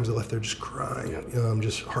many times I left there just crying,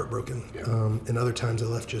 just heartbroken. And other times I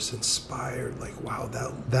left just inspired, like, wow,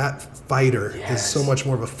 that fighter is so much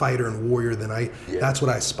more of a fighter and warrior than that's what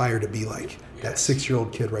I aspire to be like. That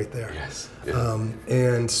 6-year-old kid right there. Yes. Yeah.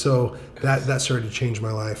 And so that started to change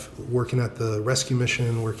my life. Working at the rescue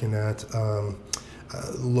mission, working at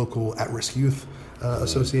local at-risk youth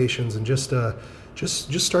associations, and just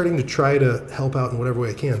starting to try to help out in whatever way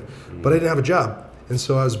I can. But I didn't have a job. And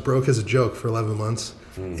so I was broke as a joke for 11 months.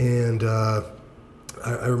 And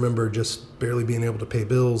I remember just barely being able to pay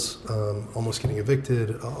bills, almost getting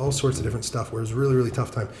evicted, all sorts of different stuff, where it was a really, really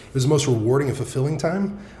tough time. It was the most rewarding and fulfilling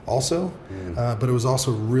time also, but it was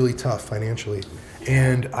also really tough financially.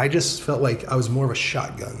 And I just felt like I was more of a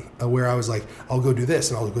shotgun, where I was like, I'll go do this,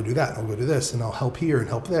 and I'll go do that, and I'll go do this, and I'll help here and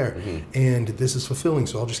help there. And this is fulfilling,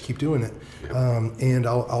 so I'll just keep doing it. And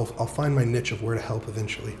I'll find my niche of where to help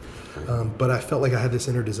eventually. But I felt like I had this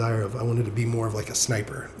inner desire of, I wanted to be more of like a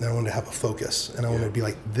sniper, and I wanted to have a focus, and I wanted to be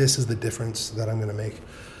like, this is the difference difference that I'm going to make.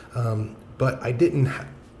 But I didn't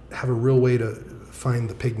have a real way to find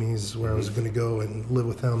the Pygmies where I was going to go and live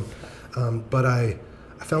with them. But I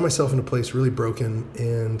found myself in a place really broken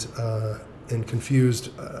and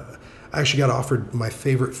confused. I actually got offered my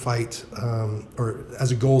favorite fight, or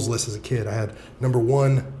as a goals list as a kid. I had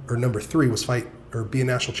number 3 was fight or be a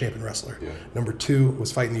national champion wrestler. Yeah. Number 2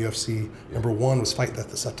 was fight in the UFC. Yeah. Number 1 was fight at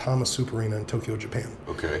the Saitama Super Arena in Tokyo, Japan.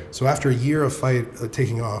 Okay. So after a year of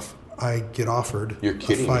taking off, I get offered a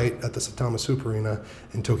fight at the Saitama Super Arena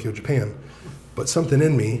in Tokyo, Japan. But something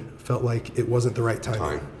in me felt like it wasn't the right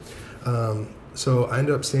time. So I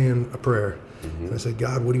ended up saying a prayer, and I said,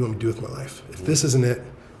 God, what do you want me to do with my life? If this isn't it,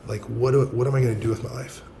 like, what am I going to do with my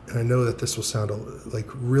life? And I know that this will sound like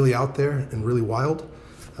really out there and really wild,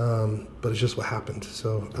 but it's just what happened.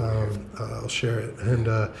 So I'll share it, and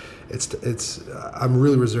I'm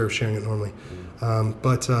really reserved sharing it normally,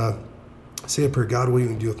 but say a prayer, God, what do you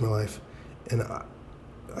want me to do with my life? And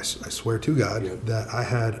I swear to God that I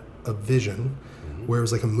had a vision where it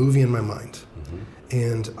was like a movie in my mind,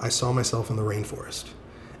 and I saw myself in the rainforest,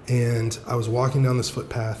 and I was walking down this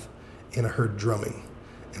footpath, and I heard drumming.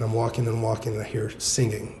 And I'm walking and I hear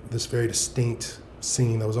singing, this very distinct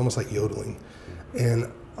singing that was almost like yodeling. And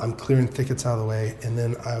I'm clearing thickets out of the way, and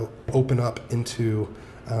then I open up into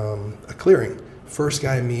a clearing. First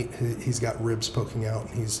guy I meet, he's got ribs poking out,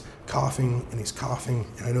 and he's coughing, and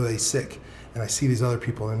I know that he's sick. And I see these other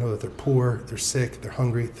people, and I know that they're poor, they're sick, they're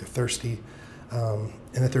hungry, they're thirsty, and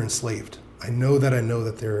that they're enslaved. I know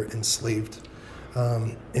that they're enslaved.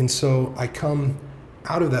 And so I come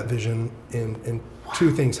out of that vision, and two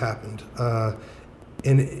things happened.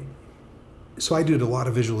 So I did a lot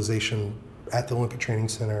of visualization at the Olympic Training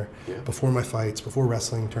Center before my fights, before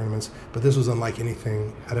wrestling tournaments, but this was unlike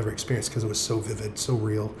anything I'd ever experienced because it was so vivid, so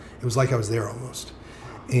real. It was like I was there almost.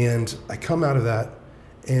 And I come out of that,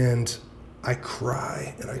 and I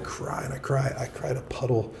cry, and I cry, and I cry. I cried a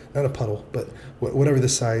puddle, not a puddle, but whatever the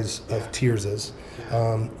size of tears is.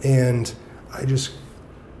 And I just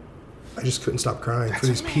couldn't stop crying for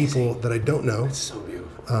these people that I don't know. That's so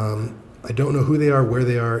beautiful. I don't know who they are, where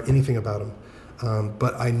they are, anything about them.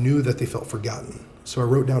 But I knew that they felt forgotten. So I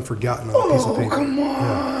wrote down forgotten on a piece of paper. Oh, come on.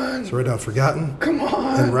 Yeah. So I wrote down forgotten. Come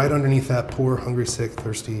on. And right underneath that, poor, hungry, sick,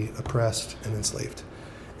 thirsty, oppressed, and enslaved.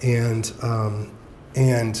 And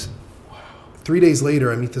 3 days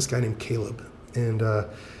later, I meet this guy named Caleb. And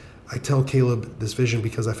I tell Caleb this vision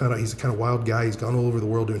because I found out he's a kind of wild guy. He's gone all over the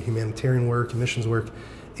world doing humanitarian work and missions work.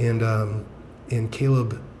 And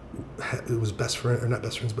Caleb was best friend, or not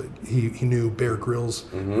best friends, but he knew Bear Grylls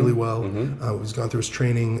really well. He's gone through his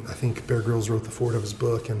training. I think Bear Grylls wrote the foreword of his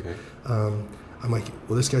book. And I'm like,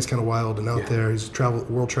 well, this guy's kind of wild and out there. He's a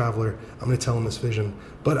world traveler. I'm going to tell him this vision.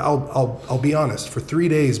 But I'll be honest. For 3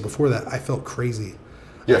 days before that, I felt crazy.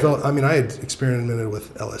 Yeah. I had experimented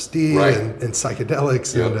with LSD and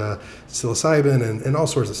psychedelics and psilocybin and all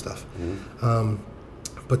sorts of stuff.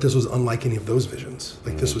 But this was unlike any of those visions.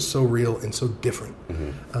 Like this was so real and so different.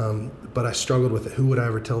 But I struggled with it. Who would I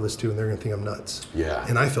ever tell this to? And they're going to think I'm nuts. Yeah.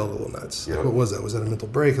 And I felt a little nuts. Like, what was that? Was that a mental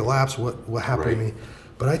break, a lapse? What happened to me?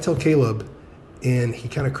 But I tell Caleb, and he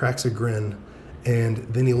kind of cracks a grin, and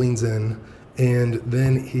then he leans in, and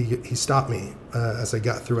then he stopped me as I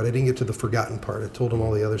got through it. I didn't get to the forgotten part. I told him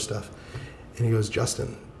all the other stuff. And he goes,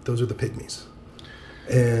 Justin, those are the Pygmies.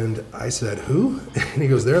 And I said, who? And he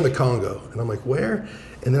goes, they're in the Congo. And I'm like, where?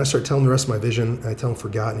 And then I start telling him the rest of my vision, and I tell him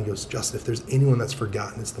forgotten. He goes, Justin, if there's anyone that's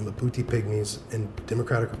forgotten, it's the Maputi Pygmies in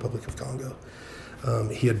Democratic Republic of Congo.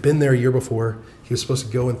 He had been there a year before. He was supposed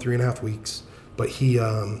to go in 3.5 weeks, but he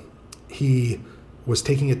was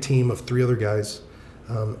taking a team of 3 other guys,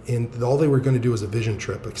 and all they were going to do was a vision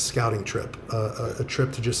trip, a scouting trip, a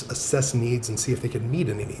trip to just assess needs and see if they could meet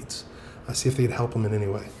any needs, see if they could help them in any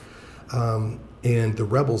way. And the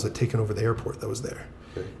rebels had taken over the airport that was there.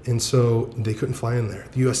 Okay. And so they couldn't fly in there.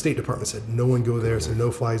 The U.S. State Department said, no one go there. It's a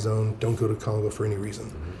no-fly zone. Don't go to Congo for any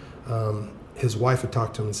reason. His wife had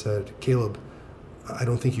talked to him and said, Caleb, I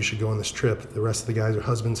don't think you should go on this trip. The rest of the guys are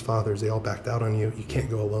husbands, fathers. They all backed out on you. You can't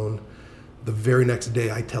go alone. The very next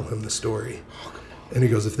day, I tell him the story. And he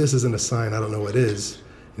goes, if this isn't a sign, I don't know what is.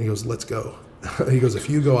 And he goes, let's go. He goes, if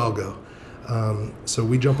you go, I'll go. So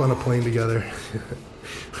we jump on a plane together.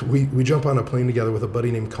 we jump on a plane together with a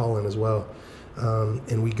buddy named Colin as well.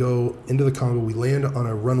 And we go into the Congo. We land on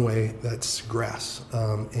a runway that's grass.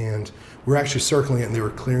 And we're actually circling it, and they were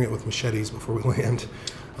clearing it with machetes before we land.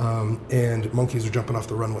 And monkeys are jumping off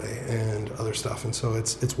the runway and other stuff. And so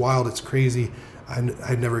it's wild. It's crazy.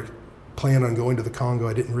 I'd never planned on going to the Congo.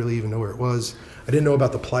 I didn't really even know where it was. I didn't know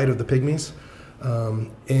about the plight of the Pygmies.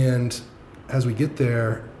 And as we get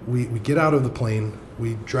there, we get out of the plane.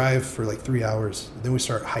 we drive for like 3 hours. Then we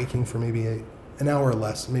start hiking for maybe an hour or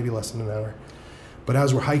less, maybe less than an hour. But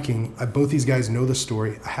as we're hiking, both these guys know the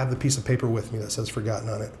story. I have the piece of paper with me that says Forgotten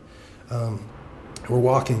on it. We're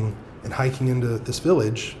walking and hiking into this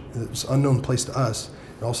village. It's an unknown place to us.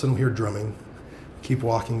 And all of a sudden we hear drumming. Keep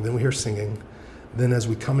walking. Then we hear singing. Then as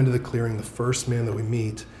we come into the clearing, the first man that we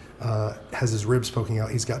meet has his ribs poking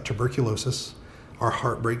out. He's got tuberculosis. Our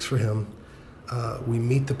heart breaks for him. We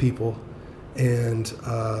meet the people, and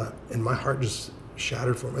my heart just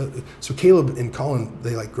shattered for him. So Caleb and Colin,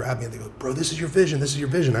 they like grab me and they go, "Bro, this is your vision. This is your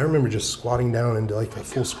vision." I remember just squatting down into like a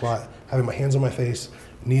full squat, having my hands on my face,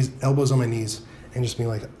 elbows on my knees, and just being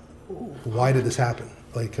like, "Why did this happen?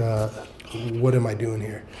 Like, what am I doing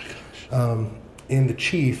here?" And the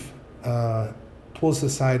chief pulls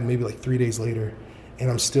us aside maybe like 3 days later,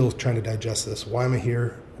 and I'm still trying to digest this. Why am I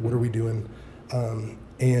here? What are we doing?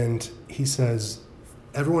 And he says,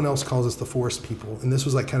 everyone else calls us the forest people. And this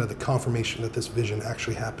was like kind of the confirmation that this vision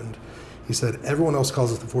actually happened. He said, everyone else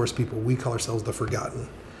calls us the forest people. We call ourselves the forgotten.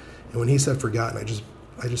 And when he said forgotten, I just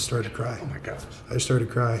started to cry. Oh my gosh. I just started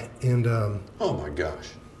to cry. And oh my gosh.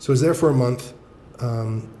 So I was there for a month,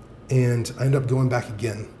 and I ended up going back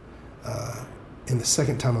again. And the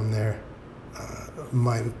second time I'm there,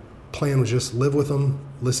 my plan was just live with them,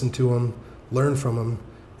 listen to them, learn from them,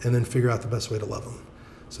 and then figure out the best way to love them.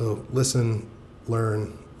 So listen,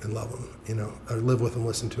 learn, and love them, or live with them,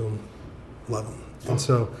 listen to them, love them. And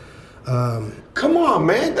so... come on,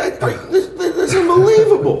 man. That's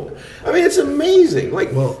unbelievable. I mean, it's amazing.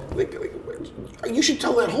 Like, you should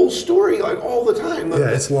tell that whole story like all the time. Yeah,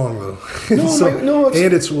 it's long though. No,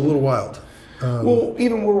 and it's a little wild. Well,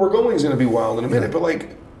 even where we're going is going to be wild in a minute. But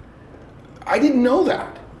like, I didn't know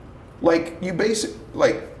that. Like,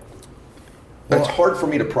 that's hard for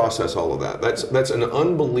me to process all of that. That's an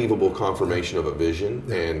unbelievable confirmation of a vision.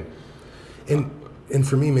 Yeah. And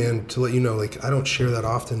for me, man, to let you know, like, I don't share that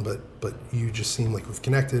often, but you just seem like we've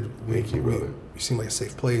connected. Thank you, brother. You seem like a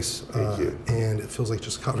safe place. Thank you. And it feels like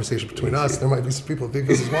just a conversation between us. There might be some people who think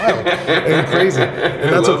this is wild and crazy. And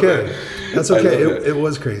that's okay. That. That's okay. It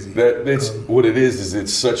was crazy. That's what it is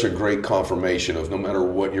it's such a great confirmation of no matter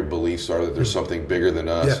what your beliefs are, that there's something bigger than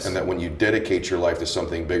us. Yes. And that when you dedicate your life to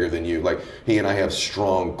something bigger than you, like he and I have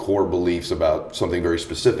strong core beliefs about something very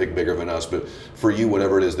specific, bigger than us. But for you,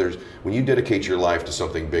 whatever it is, when you dedicate your life to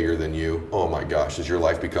something bigger than you, oh my gosh, does your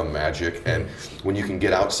life become magic? And when you can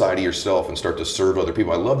get outside of yourself and start to serve other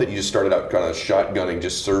people. I love that you just started out kind of shotgunning,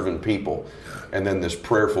 just serving people, and then this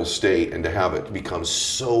prayerful state, and to have it become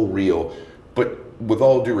so real. But with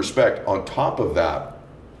all due respect, on top of that,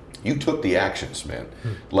 you took the actions, man.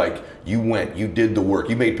 Like, you went, you did the work,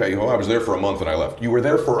 you made pay. I was there for a month and I left. You were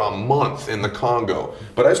there for a month in the Congo.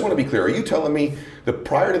 But I just want to be clear, are you telling me that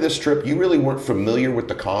prior to this trip, you really weren't familiar with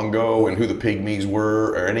the Congo and who the Pygmies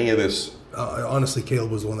were or any of this? Honestly,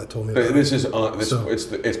 Caleb was the one that told me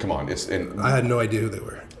that. Come on. I had no idea who they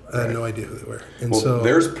were. And well, so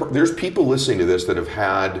there's people listening to this that have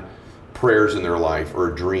had prayers in their life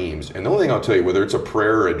or dreams. And the only thing I'll tell you, whether it's a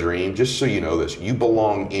prayer or a dream, just so you know this, you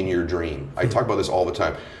belong in your dream. I talk about this all the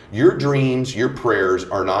time. Your dreams, your prayers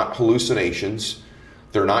are not hallucinations.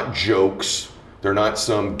 They're not jokes. They're not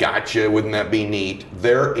some gotcha, wouldn't that be neat?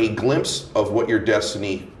 They're a glimpse of what your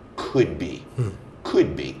destiny could be.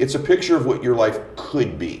 Could be. It's a picture of what your life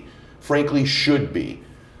could be. Frankly, should be.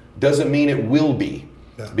 Doesn't mean it will be.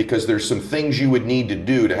 Yeah. Because there's some things you would need to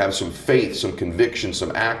do to have some faith, some conviction,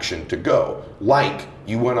 some action to go. Like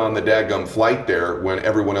you went on the daggum flight there when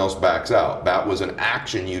everyone else backs out. That was an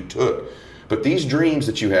action you took. But these dreams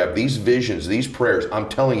that you have, these visions, these prayers, I'm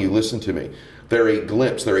telling you, listen to me. They're a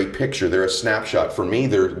glimpse, they're a picture, they're a snapshot. For me,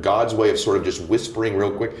 they're God's way of sort of just whispering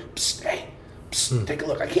real quick, psst, hey, psst, take a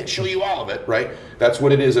look. I can't show you all of it, right? That's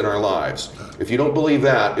what it is in our lives. If you don't believe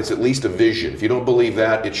that, it's at least a vision. If you don't believe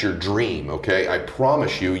that, it's your dream, okay? I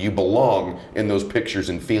promise you, you belong in those pictures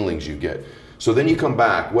and feelings you get. So then you come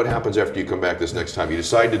back. What happens after you come back this next time? You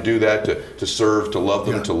decide to do that, to serve, to love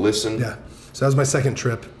them, to listen? Yeah. So that was my second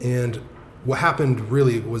trip. And what happened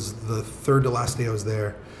really was the third to last day I was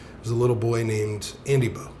there, there was a little boy named Andy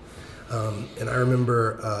Bo. And I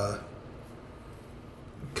remember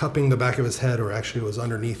cupping the back of his head, or actually it was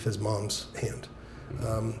underneath his mom's hand.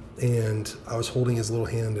 And I was holding his little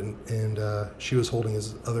hand, and she was holding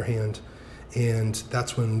his other hand. And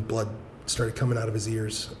that's when blood started coming out of his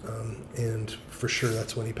ears. And for sure,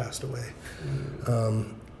 that's when he passed away.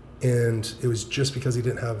 And it was just because he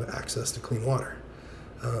didn't have access to clean water.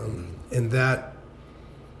 And that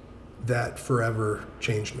forever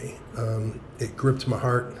changed me. It gripped my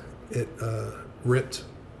heart. It ripped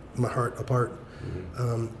my heart apart.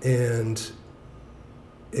 And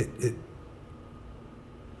it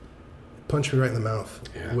punched me right in the mouth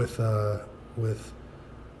with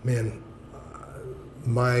man,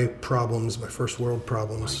 my problems, my first world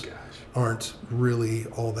problems aren't really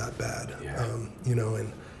all that bad. You know,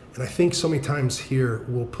 and I think so many times here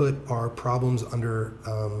we'll put our problems under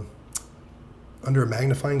a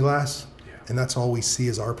magnifying glass, and that's all we see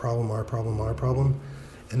is our problem.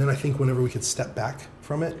 And then I think whenever we could step back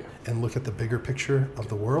from it and look at the bigger picture of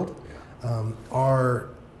the world,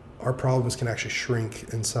 our problems can actually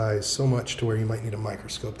shrink in size so much to where you might need a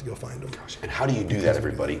microscope to go find them. Gosh, and how do you do that,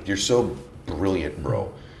 everybody? You're so brilliant,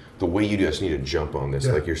 bro. The way you do this, I need to jump on this.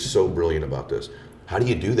 Like, you're so brilliant about this. How do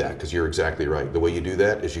you do that? Because you're exactly right. The way you do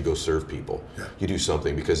that is you go serve people. You do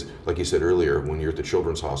something, because like you said earlier, when you're at the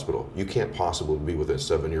children's hospital, you can't possibly be with a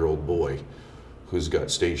 7-year-old boy who's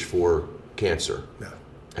got stage 4 cancer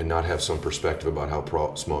and not have some perspective about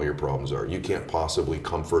how small your problems are. You can't possibly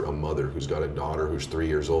comfort a mother who's got a daughter who's 3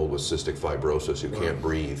 years old with cystic fibrosis who can't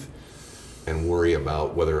breathe and worry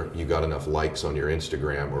about whether you got enough likes on your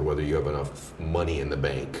Instagram or whether you have enough money in the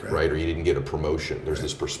bank, right? Or you didn't get a promotion. There's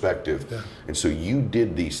this perspective. And so you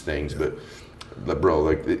did these things, but bro,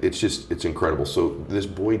 like, it's incredible. So this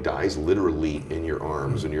boy dies literally in your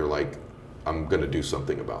arms and you're like, I'm gonna do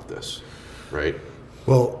something about this, right?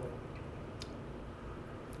 Well,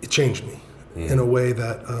 it changed me in a way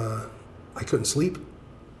that I couldn't sleep.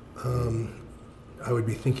 I would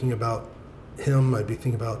be thinking about him. I'd be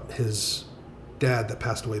thinking about his dad that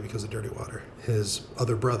passed away because of dirty water, his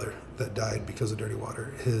other brother that died because of dirty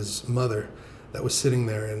water, his mother that was sitting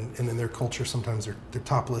there, and in their culture sometimes they're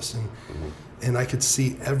topless, and I could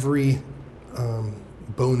see every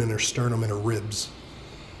bone in her sternum and her ribs,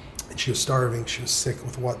 and she was starving, she was sick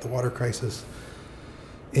with the water crisis,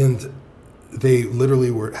 and they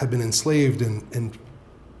literally had been enslaved, and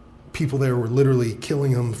people there were literally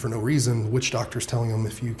killing them for no reason. Witch doctors telling them,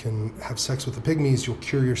 if you can have sex with the Pygmies, you'll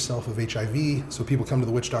cure yourself of HIV. So people come to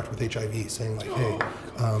the witch doctor with HIV saying like, hey,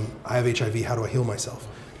 I have HIV, how do I heal myself?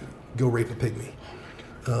 Go rape a Pygmy.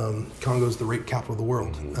 Congo's the rape capital of the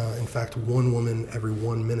world. In fact, 1 woman every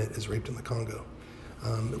 1 minute is raped in the Congo,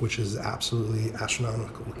 which is absolutely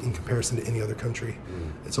astronomical in comparison to any other country.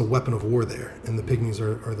 It's a weapon of war there, and the Pygmies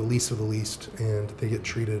are the least of the least, and they get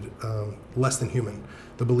treated less than human.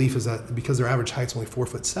 The belief is that because their average height's only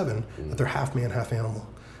 4'7", that they're half man, half animal,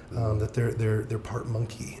 that they're part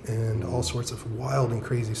monkey, and all sorts of wild and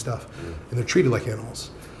crazy stuff, and they're treated like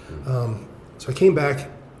animals. So I came back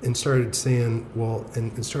and started saying,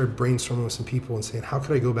 and started brainstorming with some people and saying, how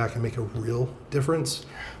could I go back and make a real difference,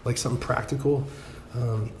 like something practical,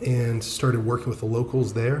 and started working with the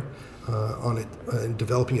locals there on it, and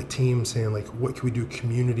developing a team, saying like, what can we do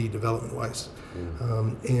community development wise?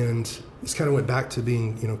 And this kind of went back to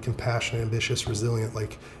being, compassionate, ambitious, resilient.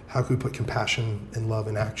 Like, how can we put compassion and love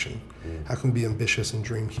in action? How can we be ambitious and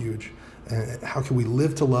dream huge? And how can we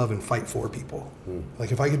live to love and fight for people?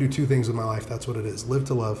 Like, if I could do 2 things in my life, that's what it is: live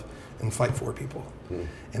to love and fight for people.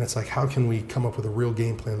 And it's like, how can we come up with a real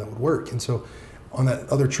game plan that would work? And so on that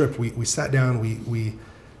other trip, we sat down,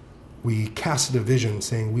 we casted a vision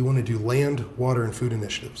saying we want to do land, water, and food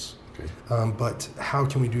initiatives. But how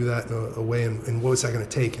can we do that in a way, and what was that going to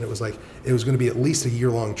take? And it was like, it was going to be at least a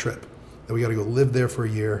year-long trip, that we got to go live there for a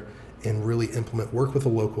year and really implement, work with the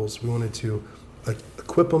locals. We wanted to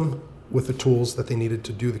equip them with the tools that they needed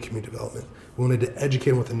to do the community development. We wanted to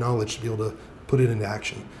educate them with the knowledge to be able to put it into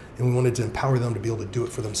action. And we wanted to empower them to be able to do it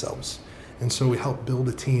for themselves. And so we helped build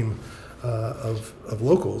a team of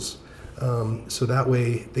locals, so that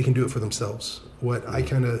way they can do it for themselves. What I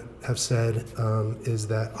kind of have said is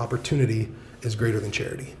that opportunity is greater than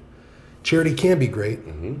charity. Charity can be great,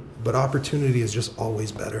 but opportunity is just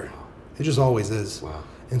always better. It just always is. Wow.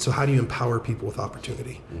 And so how do you empower people with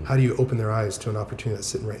opportunity? How do you open their eyes to an opportunity that's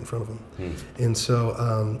sitting right in front of them? And so,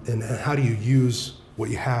 and how do you use what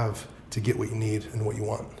you have to get what you need and what you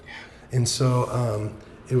want? And so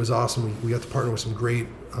it was awesome. We got to partner with some great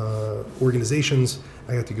organizations.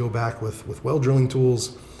 I got to go back with well drilling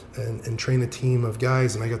tools and train a team of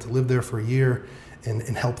guys, and I got to live there for a year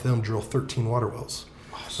and help them drill 13 water wells.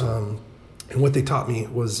 Awesome. And what they taught me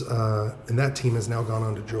was, and that team has now gone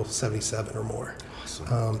on to drill 77 or more.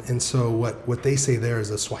 Awesome. And so what they say there is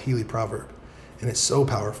a Swahili proverb, and it's so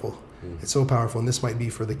powerful. It's so powerful, and this might be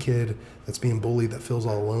for the kid that's being bullied that feels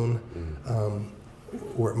all alone,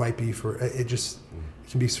 or it might be for, it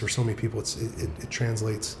can be for so many people. It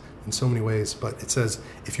translates in so many ways, but it says,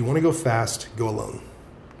 if you want to go fast, go alone.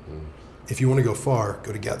 If you want to go far,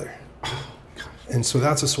 go together. And so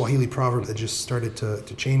that's a Swahili proverb that just started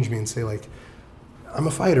to change me and say, like, I'm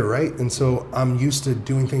a fighter, right? And so I'm used to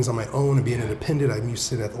doing things on my own and being independent. I'm used to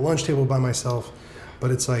sitting at the lunch table by myself.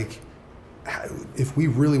 But it's like, if we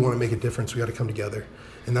really want to make a difference, we got to come together,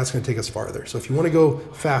 and that's going to take us farther. So if you want to go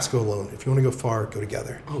fast, go alone. If you want to go far, go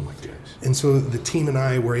together. Oh my goodness. And so the team and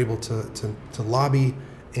I were able to lobby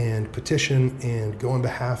and petition and go on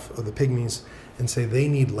behalf of the Pygmies and say they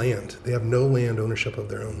need land. They have no land ownership of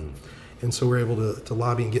their own. And so we're able to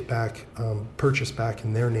lobby and get back, purchase back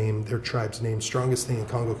in their name, their tribe's name, strongest thing in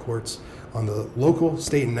Congo courts. On the local,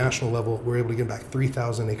 state, and national level, we're able to get back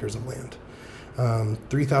 3,000 acres of land.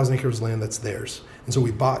 3,000 acres of land that's theirs. And so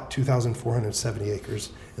we bought 2,470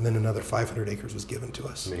 acres, and then another 500 acres was given to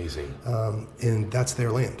us. Amazing. And that's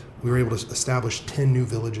their land. We were able to establish 10 new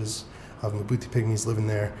villages of Mbuti Pygmies living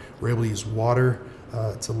there. We're able to use water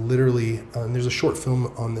to literally, and there's a short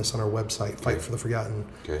film on this on our website,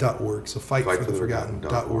 fightfortheforgotten.org. So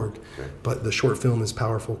fightfortheforgotten.org. Okay. But the short film is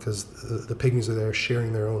powerful because the Pygmies are there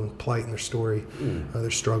sharing their own plight and their story, their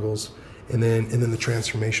struggles, and then the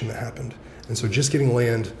transformation that happened. And so just getting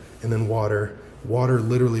land and then water. Water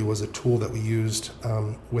literally was a tool that we used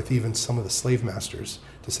with even some of the slave masters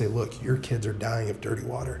to say, look, your kids are dying of dirty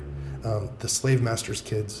water. The slave masters'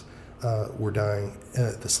 kids were dying.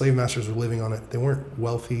 The slave masters were living on it. They weren't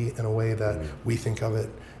wealthy in a way that we think of it,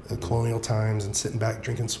 the colonial times, and sitting back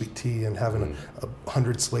drinking sweet tea and having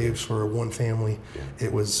 100 slaves for one family.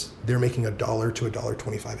 It was, they're making $1 to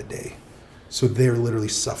 $1.25 a day. So they're literally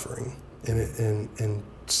suffering in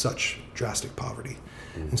such drastic poverty.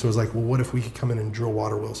 And so it was like, well, what if we could come in and drill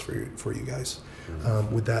water wells for you guys?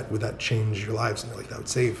 Would that change your lives? And they're like, that would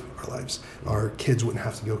save our lives. Our kids wouldn't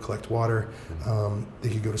have to go collect water. They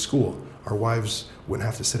could go to school. Our wives wouldn't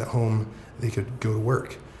have to sit at home. They could go to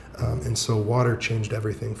work. And so water changed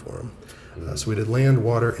everything for them. So we did land,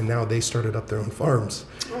 water, and now they started up their own farms.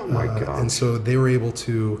 Oh my God. And so they were able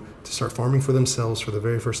to start farming for themselves for the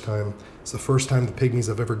very first time. It's the first time the Pygmies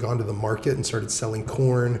have ever gone to the market and started selling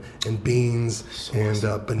corn and beans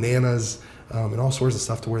bananas and all sorts of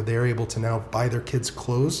stuff, to where they're able to now buy their kids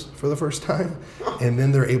clothes for the first time. And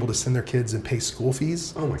then they're able to send their kids and pay school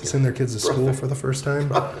fees to send their kids to school for the first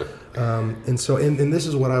time. And so, and this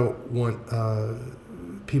is what I want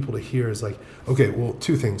people to hear is like, okay, well,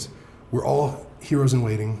 two things. We're all heroes in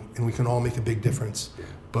waiting, and we can all make a big difference.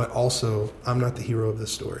 But also, I'm not the hero of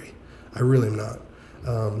this story. I really am not.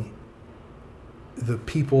 The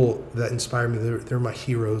people that inspire me, they're my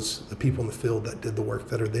heroes, the people in the field that did the work,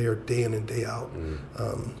 that are there day in and day out.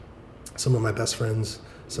 Some of my best friends,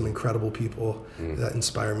 some incredible people that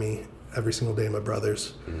inspire me every single day, my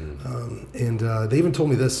brothers. And they even told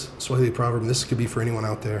me this Swahili proverb, and this could be for anyone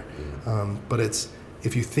out there, but it's,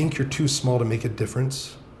 if you think you're too small to make a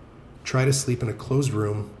difference, try to sleep in a closed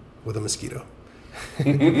room with a mosquito.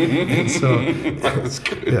 And so,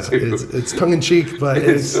 it's tongue in cheek, but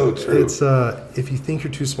it's so true. It's if you think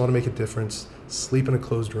you're too small to make a difference, sleep in a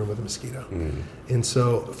closed room with a mosquito. And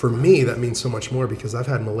so, for me, that means so much more, because I've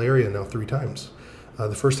had malaria now 3 times.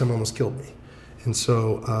 The first time almost killed me. And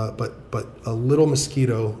so, but a little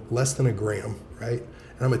mosquito, less than a gram, right?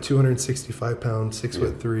 And I'm a 265-pound,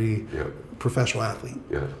 6'3" professional athlete.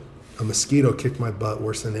 A mosquito kicked my butt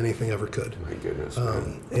worse than anything ever could. My goodness.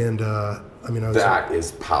 I mean, that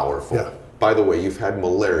is powerful. Yeah. By the way, you've had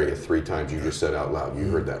malaria 3 times. You just said out loud. You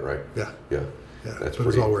heard that, right? Yeah. That's but it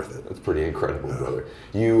was all worth it. That's pretty incredible, brother.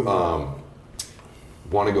 You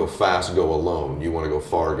want to go fast, go alone. You want to go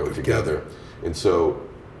far, go together. And so,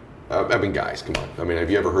 I mean, guys, come on. I mean, have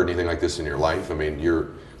you ever heard anything like this in your life? I mean,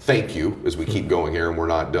 thank you as we keep going here, and we're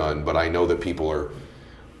not done. But I know that people are.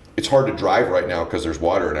 It's hard to drive right now because there's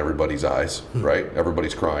water in everybody's eyes, right?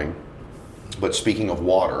 Everybody's crying. But speaking of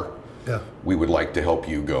water, we would like to help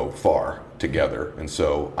you go far together. And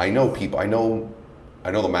so I know people, I know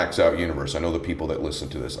the Max Out universe. I know the people that listen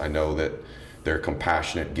to this. I know that they're a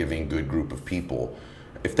compassionate, giving, good group of people.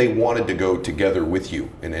 If they wanted to go together with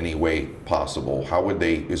you in any way possible, how would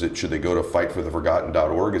they, should they go to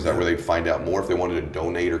fightfortheforgotten.org? Is that where they'd find out more? If they wanted to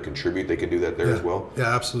donate or contribute, they could do that there as well?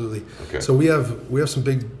 Yeah, absolutely. Okay. So we have some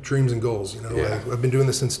big dreams and goals. You know, I've been doing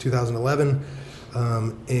this since 2011,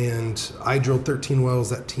 and I drilled 13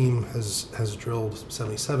 wells. That team has drilled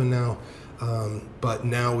 77 now. But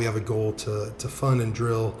now we have a goal to fund and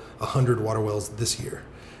drill 100 water wells this year.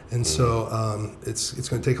 And so it's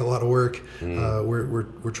going to take a lot of work.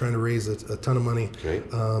 We're trying to raise a ton of money,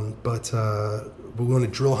 but we want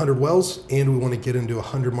to drill 100 wells, and we want to get into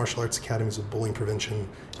 100 martial arts academies with bullying prevention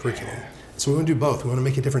curriculum. So we want to do both. We want to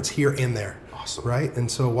make a difference here and there. Awesome. Right?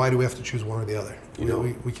 And so why do we have to choose one or the other?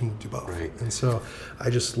 We can do both. Right. And so I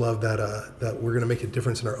just love that we're going to make a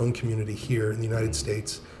difference in our own community here in the United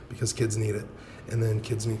States, because kids need it, and then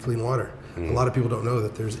kids need clean water. A lot of people don't know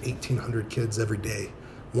that there's 1,800 kids every day,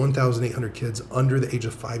 1,800 kids under the age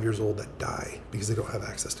of 5 years old that die because they don't have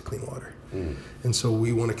access to clean water. And so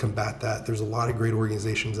we want to combat that. There's a lot of great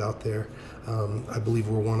organizations out there. I believe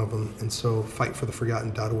we're one of them. And so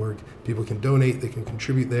fightfortheforgotten.org. People can donate, they can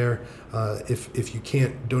contribute there. If you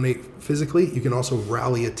can't donate physically, you can also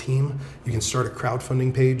rally a team. You can start a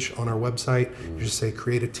crowdfunding page on our website. You just say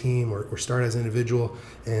create a team or start as an individual.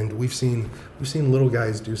 And we've seen little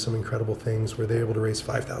guys do some incredible things where they're able to raise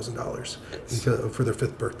 $5,000 for their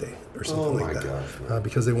 5th birthday or something like that.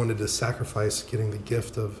 Because they wanted to sacrifice getting the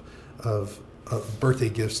gift of birthday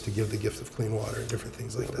gifts to give the gift of clean water and different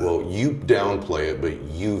things like that. Well, you downplay it, but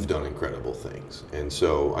you've done incredible things. And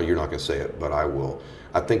so you're not going to say it, but I will.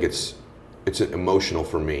 I think it's emotional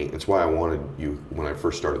for me. It's why I wanted you when I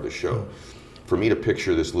first started the show. For me to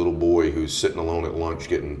picture this little boy who's sitting alone at lunch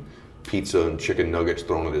getting pizza and chicken nuggets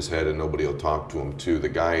thrown at his head and nobody will talk to him, to the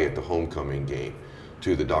guy at the homecoming game,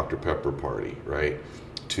 to the Dr. Pepper party, right?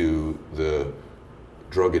 To the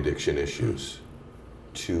drug addiction issues.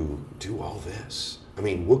 To do all this. I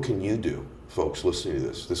mean, what can you do, folks listening to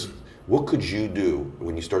this? What could you do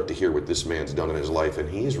when you start to hear what this man's done in his life? And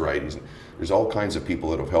he's right. There's all kinds of people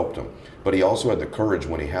that have helped him. But he also had the courage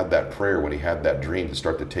when he had that prayer, when he had that dream, to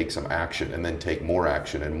start to take some action and then take more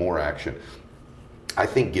action and more action. I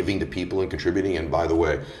think giving to people and contributing, and by the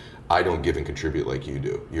way, I don't give and contribute like you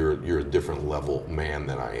do. You're a different level man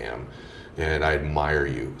than I am. And I admire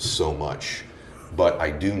you so much. But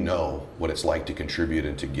I do know what it's like to contribute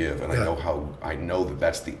and to give, and I know that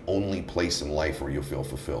that's the only place in life where you'll feel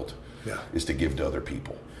fulfilled, is to give to other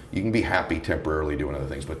people. You can be happy temporarily doing other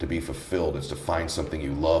things, but to be fulfilled is to find something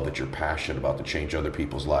you love that you're passionate about to change other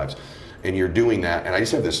people's lives. And you're doing that, and I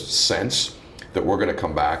just have this sense that we're going to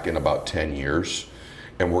come back in about 10 years,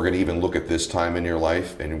 and we're going to even look at this time in your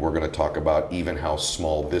life, and we're going to talk about even how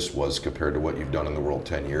small this was compared to what you've done in the world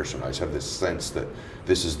 10 years from now. I just have this sense that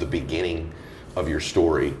this is the beginning of your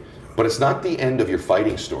story, but it's not the end of your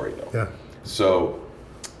fighting story though. Yeah. So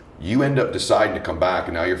you end up deciding to come back,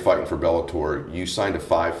 and now you're fighting for Bellator. You signed a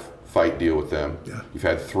 5-fight deal with them. Yeah. You've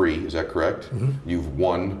had 3, is that correct? Mm-hmm. You've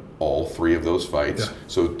won all 3 of those fights. Yeah.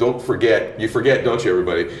 So don't forget, don't you,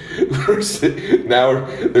 everybody? Now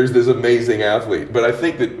there's this amazing athlete. But I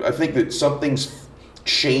think that something's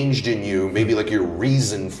changed in you, maybe like your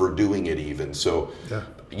reason for doing it even. So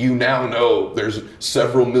you now know there's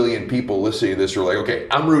several million people listening to this who are like, okay,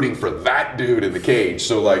 I'm rooting for that dude in the cage.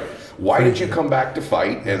 So like, why did you come back to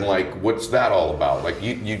fight? And like, what's that all about? Like,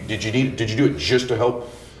 did you do it just to help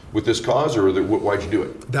with this cause, or why'd you do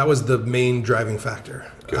it? That was the main driving factor.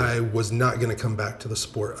 Okay. I was not going to come back to the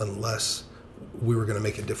sport unless we were going to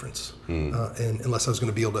make a difference, and unless I was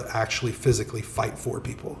going to be able to actually physically fight for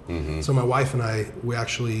people. Mm-hmm. So my wife and I, we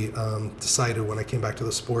actually decided when I came back to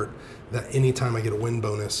the sport that anytime I get a win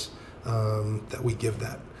bonus, that we give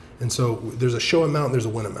that. And so there's a show amount, there's a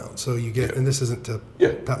win amount. So you get, and this isn't to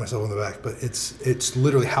pat myself on the back, but it's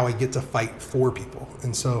literally how I get to fight for people.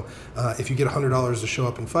 And so if you get $100 to show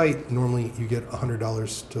up and fight, normally you get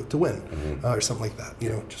 $100 to win, or something like that.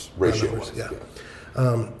 Just ratio.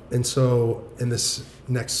 And so in this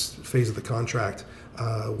next phase of the contract,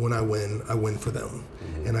 when I win for them,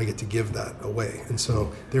 and I get to give that away. And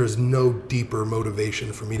so there's no deeper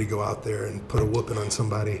motivation for me to go out there and put a whooping on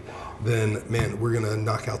somebody than, man, we're going to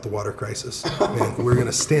knock out the water crisis. Man, we're going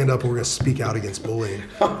to stand up and we're going to speak out against bullying,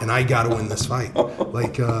 and I got to win this fight.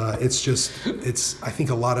 Like, I think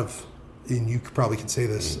a lot of, and you probably can say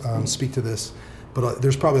this, speak to this, but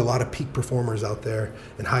there's probably a lot of peak performers out there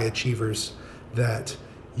and high achievers that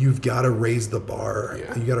you've got to raise the bar.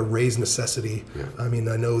 You got to raise necessity. I mean,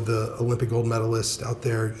 I know the Olympic gold medalist out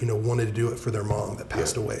there, wanted to do it for their mom that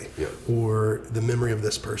passed away, or the memory of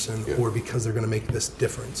this person, or because they're going to make this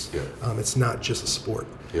difference. It's not just a sport.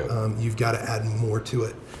 You've got to add more to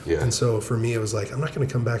it. And so for me, it was like, I'm not going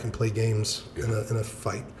to come back and play games in a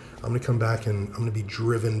fight. I'm going to come back and I'm going to be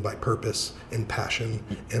driven by purpose and passion,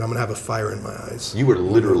 and I'm going to have a fire in my eyes. You were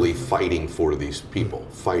literally fighting for these people,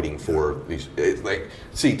 fighting for these.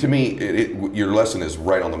 See, to me, your lesson is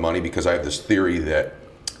right on the money, because I have this theory that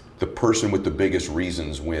the person with the biggest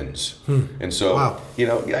reasons wins. And so, I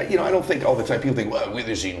don't think all the time people think, well,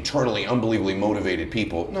 there's internally unbelievably motivated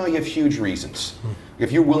people. No, you have huge reasons.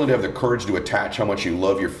 If you're willing to have the courage to attach how much you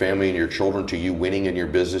love your family and your children to you winning in your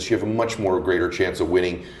business, you have a much more greater chance of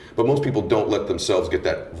winning. But most people don't let themselves get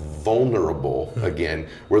that vulnerable again,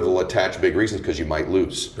 where they'll attach big reasons because you might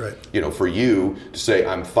lose. Right. For you to say,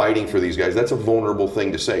 I'm fighting for these guys, that's a vulnerable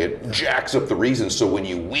thing to say. It jacks up the reasons, so when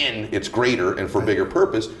you win, it's greater and for bigger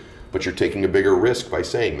purpose, but you're taking a bigger risk by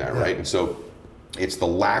saying that, right? And so it's the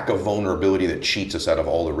lack of vulnerability that cheats us out of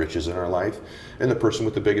all the riches in our life, and the person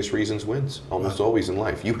with the biggest reasons wins, almost always in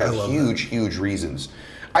life. You have huge reasons.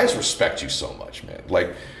 I just respect you so much, man.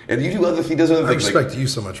 Like, and you do other things. He does other things. I respect you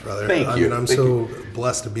so much, brother. Thank you. I mean, I'm so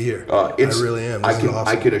blessed to be here. I really am. This is awesome.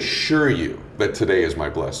 I can assure you that today is my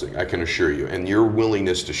blessing. I can assure you, and your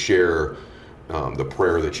willingness to share the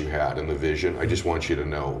prayer that you had and the vision, I just want you to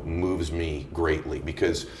know, moves me greatly,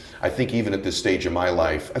 because I think even at this stage of my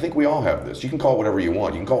life, I think we all have this. You can call it whatever you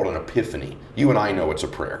want. You can call it an epiphany. You and I know it's a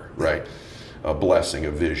prayer, right? A blessing,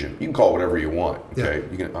 a vision. You can call it whatever you want, okay?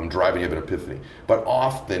 Yeah. I'm driving you to an epiphany. But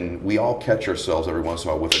often, we all catch ourselves every once in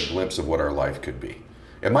a while with a glimpse of what our life could be.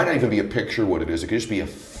 It might not even be a picture of what it is. It could just be a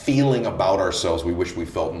feeling about ourselves we wish we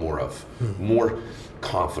felt more of. More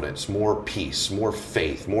confidence, more peace, more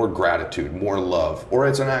faith, more gratitude, more love. Or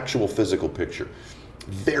it's an actual physical picture.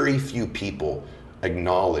 Very few people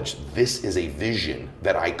acknowledge this is a vision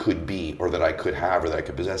that I could be, or that I could have, or that I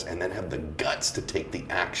could possess, and then have the guts to take the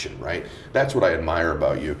action, right? That's what I admire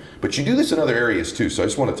about you. But you do this in other areas too, so I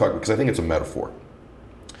just want to talk, because I think it's a metaphor.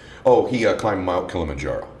 Oh, he climbed Mount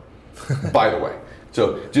Kilimanjaro, by the way.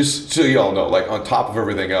 So just so you all know, like on top of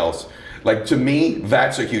everything else, like to me,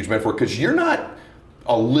 that's a huge metaphor, because you're not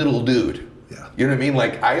a little dude. Yeah. You know what I mean?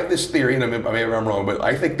 Like, I have this theory, and maybe I'm wrong, but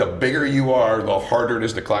I think the bigger you are, the harder it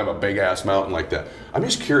is to climb a big-ass mountain like that. I'm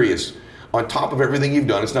just curious, on top of everything you've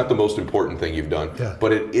done, it's not the most important thing you've done,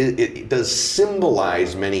 but it does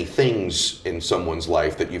symbolize many things in someone's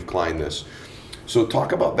life that you've climbed this. So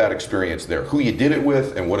talk about that experience there, who you did it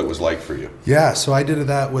with, and what it was like for you. Yeah, so I did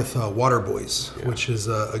that with Water Boys, which is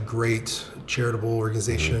a great charitable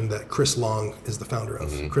organization that Chris Long is the founder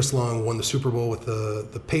of. Chris Long won the Super Bowl with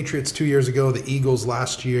the Patriots 2 years ago, the Eagles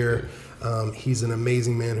last year. He's an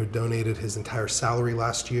amazing man who donated his entire salary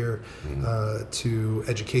last year to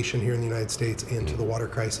education here in the United States and to the water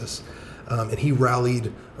crisis. And he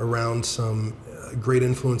rallied around some great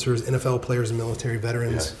influencers, NFL players and military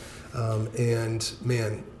veterans. And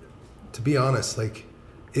man, to be honest, like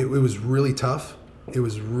it was really tough. It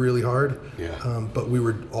was really hard, but we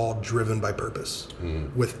were all driven by purpose.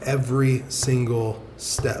 With every single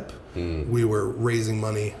step, we were raising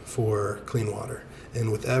money for clean water. And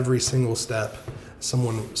with every single step,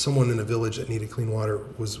 someone in a village that needed clean water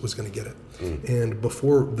was going to get it. And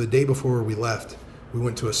the day before we left, we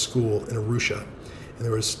went to a school in Arusha, and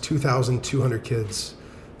there was 2,200 kids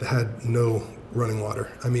that had no running water.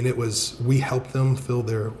 I mean, we helped them fill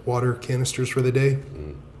their water canisters for the day.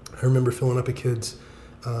 I remember filling up a kid's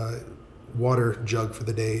water jug for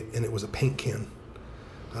the day, and it was a paint can.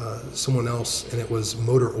 Someone else, and it was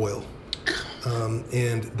motor oil.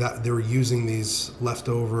 And that they were using these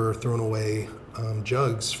leftover, thrown away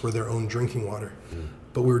jugs for their own drinking water.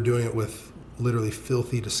 But we were doing it with literally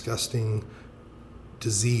filthy, disgusting,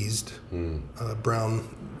 diseased brown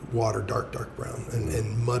water, dark brown,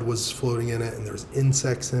 and mud was floating in it, and there was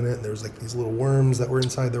insects in it, and there was like these little worms that were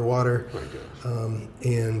inside their water.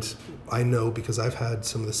 And I know, because I've had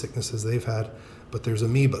some of the sicknesses they've had, but there's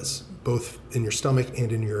amoebas both in your stomach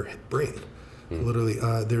and in your brain. Literally,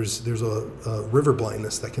 there's a river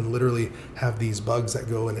blindness that can literally have these bugs that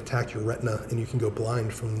go and attack your retina, and you can go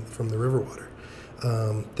blind from the river water.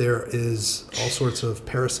 There is all sorts of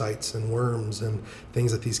parasites and worms and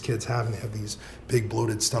things that these kids have, and they have these big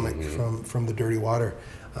bloated stomach from the dirty water.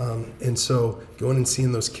 And so going and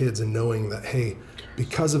seeing those kids and knowing that, hey,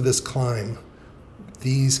 because of this climb,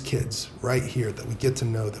 these kids right here that we get to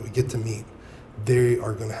know, that we get to meet, they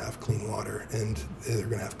are going to have clean water, and they're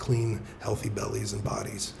going to have clean, healthy bellies and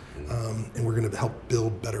bodies. And we're going to help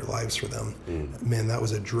build better lives for them. Man, that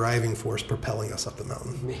was a driving force propelling us up the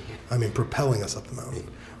mountain. I mean, propelling us up the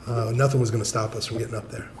mountain. Nothing was going to stop us from getting up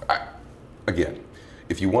there. Again,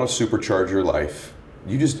 if you want to supercharge your life,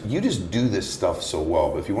 you just do this stuff so well.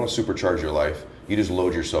 But if you want to supercharge your life, you just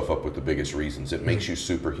load yourself up with the biggest reasons. It makes you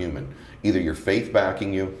superhuman. Either your faith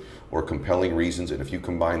backing you, or compelling reasons, and if you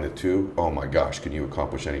combine the two, oh my gosh, can you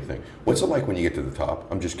accomplish anything? What's it like when you get to the top?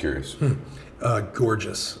 I'm just curious.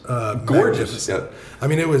 Gorgeous. Gorgeous. Yeah. I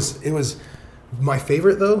mean, it was my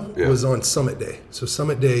favorite though was on Summit Day. So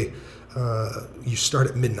Summit Day, you start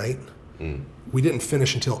at midnight. We didn't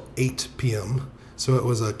finish until 8 p.m. So it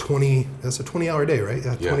was a 20-hour day, right?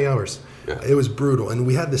 Yeah, 20 hours. Yeah. It was brutal. And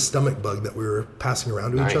we had this stomach bug that we were passing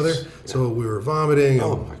around to each other. So we were vomiting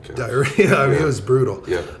and diarrhea. I mean, it was brutal.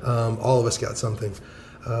 Yeah. All of us got something.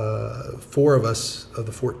 4 of us of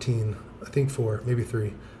the 14, I think 4, maybe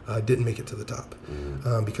 3, didn't make it to the top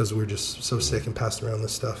because we were just so sick and passing around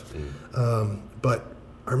this stuff. But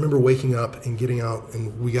I remember waking up and getting out,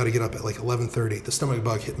 and we got to get up at like 11:30. The stomach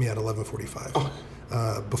bug hit me at 11:45.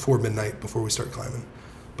 Before midnight, before we start climbing.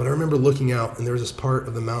 But I remember looking out, and there was this part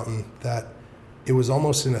of the mountain that it was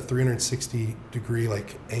almost in a 360 degree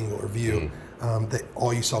like angle or view that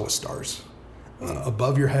all you saw was stars.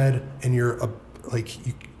 above your head, and you're like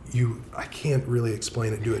you. I can't really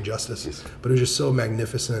explain it, do it justice, but it was just so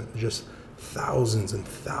magnificent. Just thousands and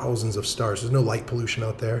thousands of stars. There's no light pollution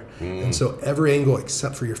out there, and so every angle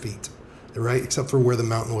except for your feet, right? Except for where the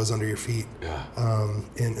mountain was under your feet,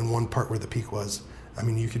 in one part where the peak was. I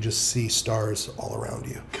mean, you could just see stars all around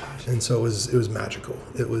you. Gosh. And so it was magical.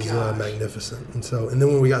 It was magnificent. And then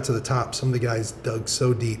when we got to the top, some of the guys dug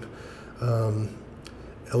so deep.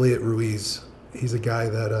 Elliot Ruiz, he's a guy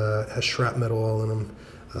that has shrapnel all in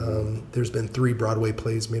him. There's been 3 Broadway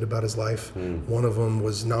plays made about his life. One of them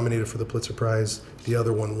was nominated for the Pulitzer Prize. The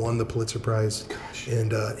other one won the Pulitzer Prize. Gosh.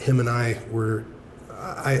 And him and I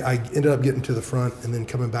ended up getting to the front and then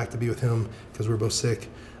coming back to be with him because we were both sick.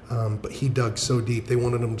 But he dug so deep. They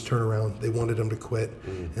wanted him to turn around. They wanted him to quit.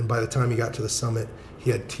 And by the time he got to the summit, he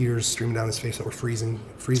had tears streaming down his face that were freezing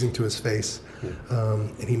to his face.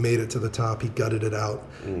 And he made it to the top. He gutted it out.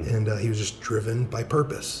 And he was just driven by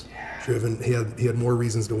purpose. Driven. He had more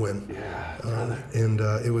reasons to win.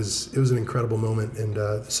 It was an incredible moment.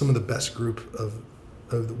 And some of the best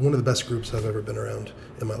one of the best groups I've ever been around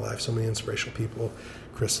in my life. So many inspirational people.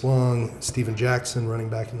 Chris Long, Steven Jackson, running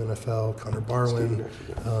back in the NFL, Connor Barwin.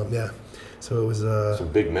 So it was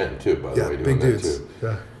some big men too, by the way, doing big that dudes. too.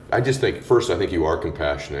 Yeah. I just think, first, I think you are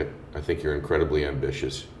compassionate. I think you're incredibly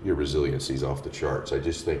ambitious. Your resiliency's off the charts. I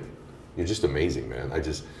just think you're just amazing, man. I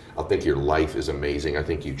think your life is amazing. I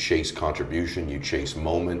think you chase contribution, you chase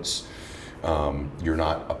moments. You're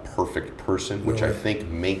not a perfect person, which I think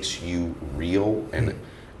makes you real, and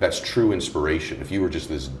that's true inspiration. If you were just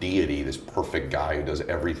this deity, this perfect guy who does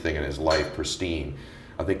everything in his life pristine,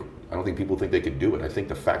 I don't think people think they could do it. I think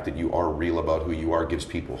the fact that you are real about who you are gives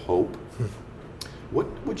people hope. What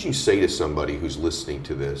would you say to somebody who's listening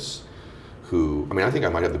to this, I think I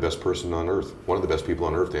might have the best person on earth, one of the best people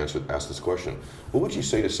on earth to ask this question. What would you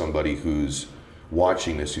say to somebody who's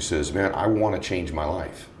watching this who says, man, I want to change my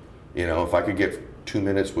life? If I could get 2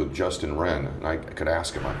 minutes with Justin Wren, and I could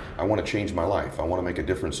ask him, I want to change my life. I want to make a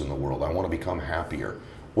difference in the world. I want to become happier.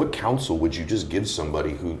 What counsel would you just give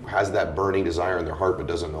somebody who has that burning desire in their heart but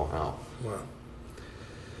doesn't know how? Wow.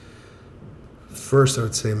 First, I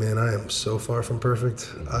would say, man, I am so far from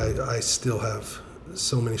perfect. I still have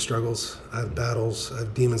so many struggles. I have battles. I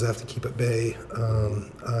have demons I have to keep at bay.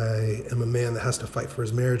 I am a man that has to fight for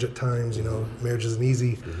his marriage at times. Marriage isn't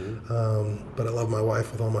easy, but I love my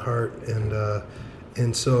wife with all my heart.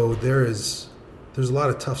 And so there's a lot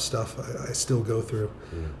of tough stuff I still go through.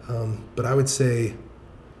 But I would say,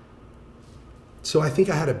 so I think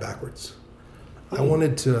I had it backwards. I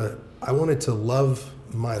wanted to love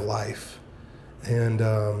my life, and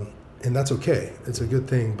that's okay. It's a good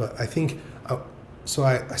thing. But I think, so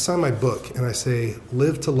I sign my book and I say,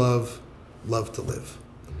 live to love, love to live.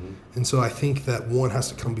 And so I think that one has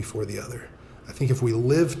to come before the other. I think if we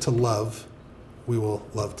live to love, we will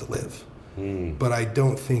love to live. But I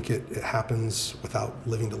don't think it happens without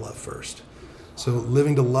living to love first. So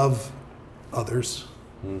living to love others,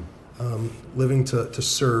 living to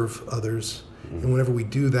serve others. And whenever we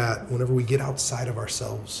do that, whenever we get outside of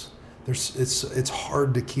ourselves, it's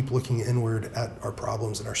hard to keep looking inward at our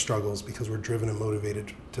problems and our struggles because we're driven and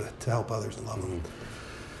motivated to help others and love them.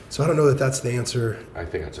 So I don't know that that's the answer. I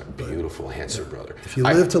think that's a beautiful answer, brother. If you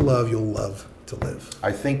live to love, you'll love to live.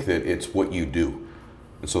 I think that it's what you do.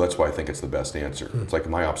 And so that's why I think it's the best answer. It's like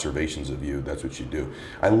my observations of you, that's what you do.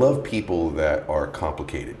 I love people that are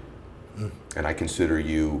complicated. And I consider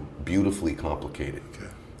you beautifully complicated. Okay.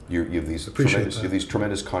 You have these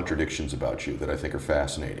tremendous contradictions about you that I think are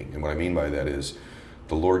fascinating. And what I mean by that is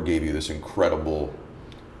the Lord gave you this incredible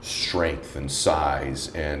strength and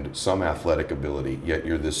size and some athletic ability, yet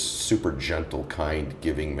you're this super gentle, kind,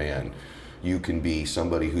 giving man. You can be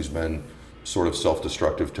somebody who's been sort of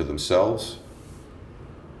self-destructive to themselves,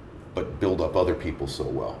 but build up other people so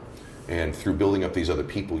well. And through building up these other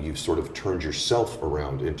people, you've sort of turned yourself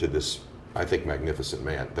around into this, I think, magnificent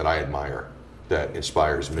man that I admire, that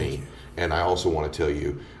inspires me. And I also want to tell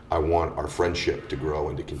you, I want our friendship to grow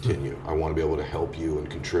and to continue. I want to be able to help you and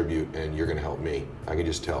contribute, and you're going to help me. I can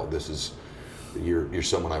just tell you're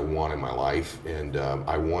someone I want in my life, and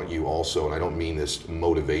I want you also, and I don't mean this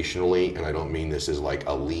motivationally, and I don't mean this as like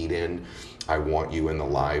a lead-in. I want you in the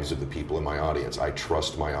lives of the people in my audience. I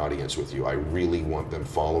trust my audience with you. I really want them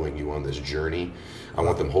following you on this journey. I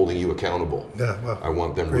want them holding you accountable. I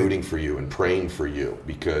want them rooting for you and praying for you,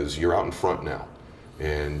 because you're out in front now.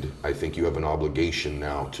 And I think you have an obligation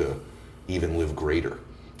now to even live greater.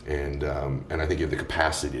 And I think you have the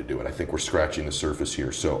capacity to do it. I think we're scratching the surface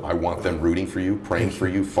here. So I want them rooting for you, praying for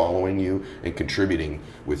you, following you, and contributing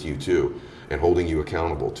with you too, and holding you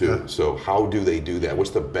accountable too. Yeah. So how do they do that? What's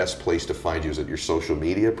the best place to find you? Is it your social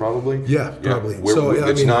media, probably? Yeah, probably.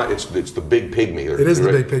 It's the Big Pygmy. It is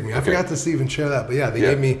the Big Pygmy. I forgot to even share that, but yeah, they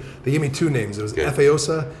gave me two names. It was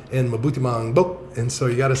Efeosa and Mabutimang Bok, and so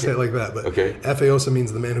you got to say it like that. But Efeosa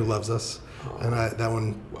means the man who loves us. And that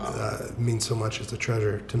one means so much. It's a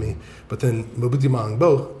treasure to me. But then Mabutimang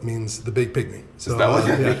Bo means the Big Pygmy. So is that what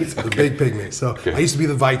that means? The Big Pygmy. So I used to be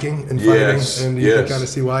the Viking in fighting, and you can kind of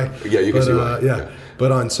see why. Yeah, you can see why. Yeah.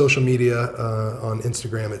 But on social media, on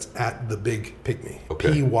Instagram, it's at the Big Pygmy.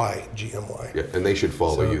 Pygmy. Yeah, and they should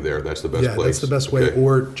follow you there. That's the best place. Yeah, that's the best way.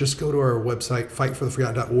 Or just go to our website,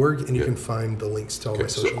 fightfortheforgotten.org, and you can find the links to all my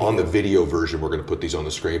social media. On the video version, we're going to put these on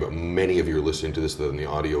the screen, but many of you are listening to this in the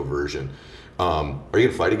audio version. Are you going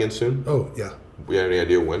to fight again soon? Oh, yeah. You have any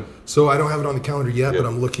idea when? So I don't have it on the calendar yet, but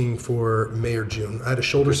I'm looking for May or June. I had a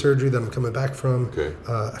shoulder surgery that I'm coming back from.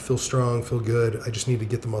 I feel strong, feel good. I just need to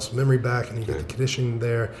get the muscle memory back. I need to get the conditioning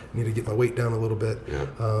there. I need to get my weight down a little bit.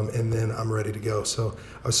 And then I'm ready to go. So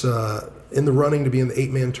I was in the running to be in the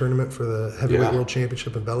 8-man tournament for the Heavyweight World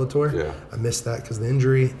Championship in Bellator. I missed that because of the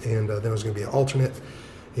injury, and then I was going to be an alternate.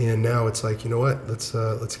 And now it's like, you know what?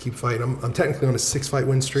 Let's keep fighting. I'm technically on a 6-fight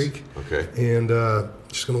win streak. And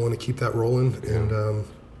just gonna want to keep that rolling and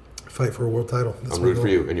fight for a world title. That's I'm rooting for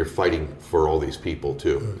you, and you're fighting for all these people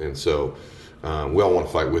too. And so we all want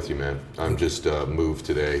to fight with you, man. I'm just moved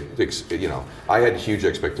today. You know, I had huge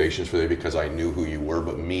expectations for you because I knew who you were,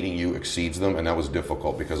 but meeting you exceeds them, and that was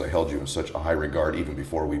difficult because I held you in such a high regard even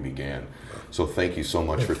before we began. So thank you so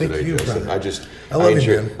much for today, Justin. I love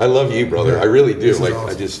you, man. I love you, brother. I really do.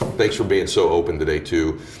 Awesome. Thanks for being so open today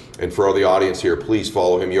too. And for all the audience here, please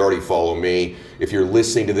follow him. You already follow me. If you're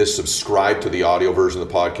listening to this, subscribe to the audio version of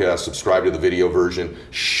the podcast, subscribe to the video version,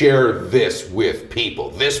 share this with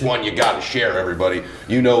people. This one you got to share, everybody.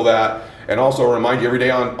 You know that. And also I remind you every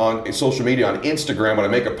day on social media, on Instagram, when I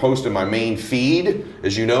make a post in my main feed,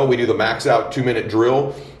 as you know, we do the max out 2-minute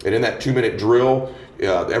drill. And in that 2-minute drill,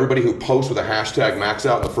 everybody who posts with a hashtag max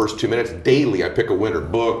out in the first 2 minutes, daily I pick a winner.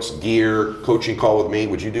 Books, gear, coaching call with me.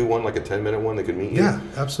 Would you do one, like a 10-minute one that could meet you? Yeah,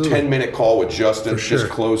 absolutely. 10-minute call with Justin. Just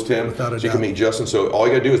closed him. Without a doubt. You can meet Justin. So all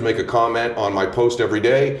you got to do is make a comment on my post every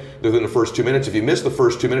day within the first 2 minutes. If you miss the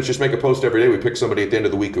first 2 minutes, just make a post every day. We pick somebody at the end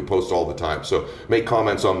of the week who posts all the time. So make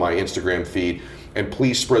comments on my Instagram feed. And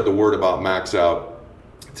please spread the word about Max Out.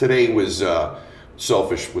 Today was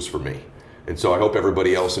selfish, was for me. And so I hope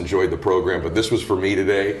everybody else enjoyed the program, but this was for me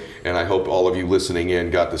today, and I hope all of you listening in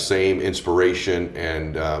got the same inspiration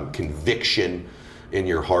and conviction in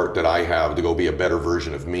your heart that I have to go be a better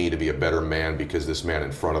version of me, to be a better man, because this man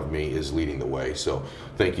in front of me is leading the way. So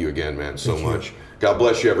thank you again, man, so much. God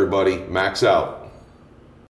bless you, everybody. Max out.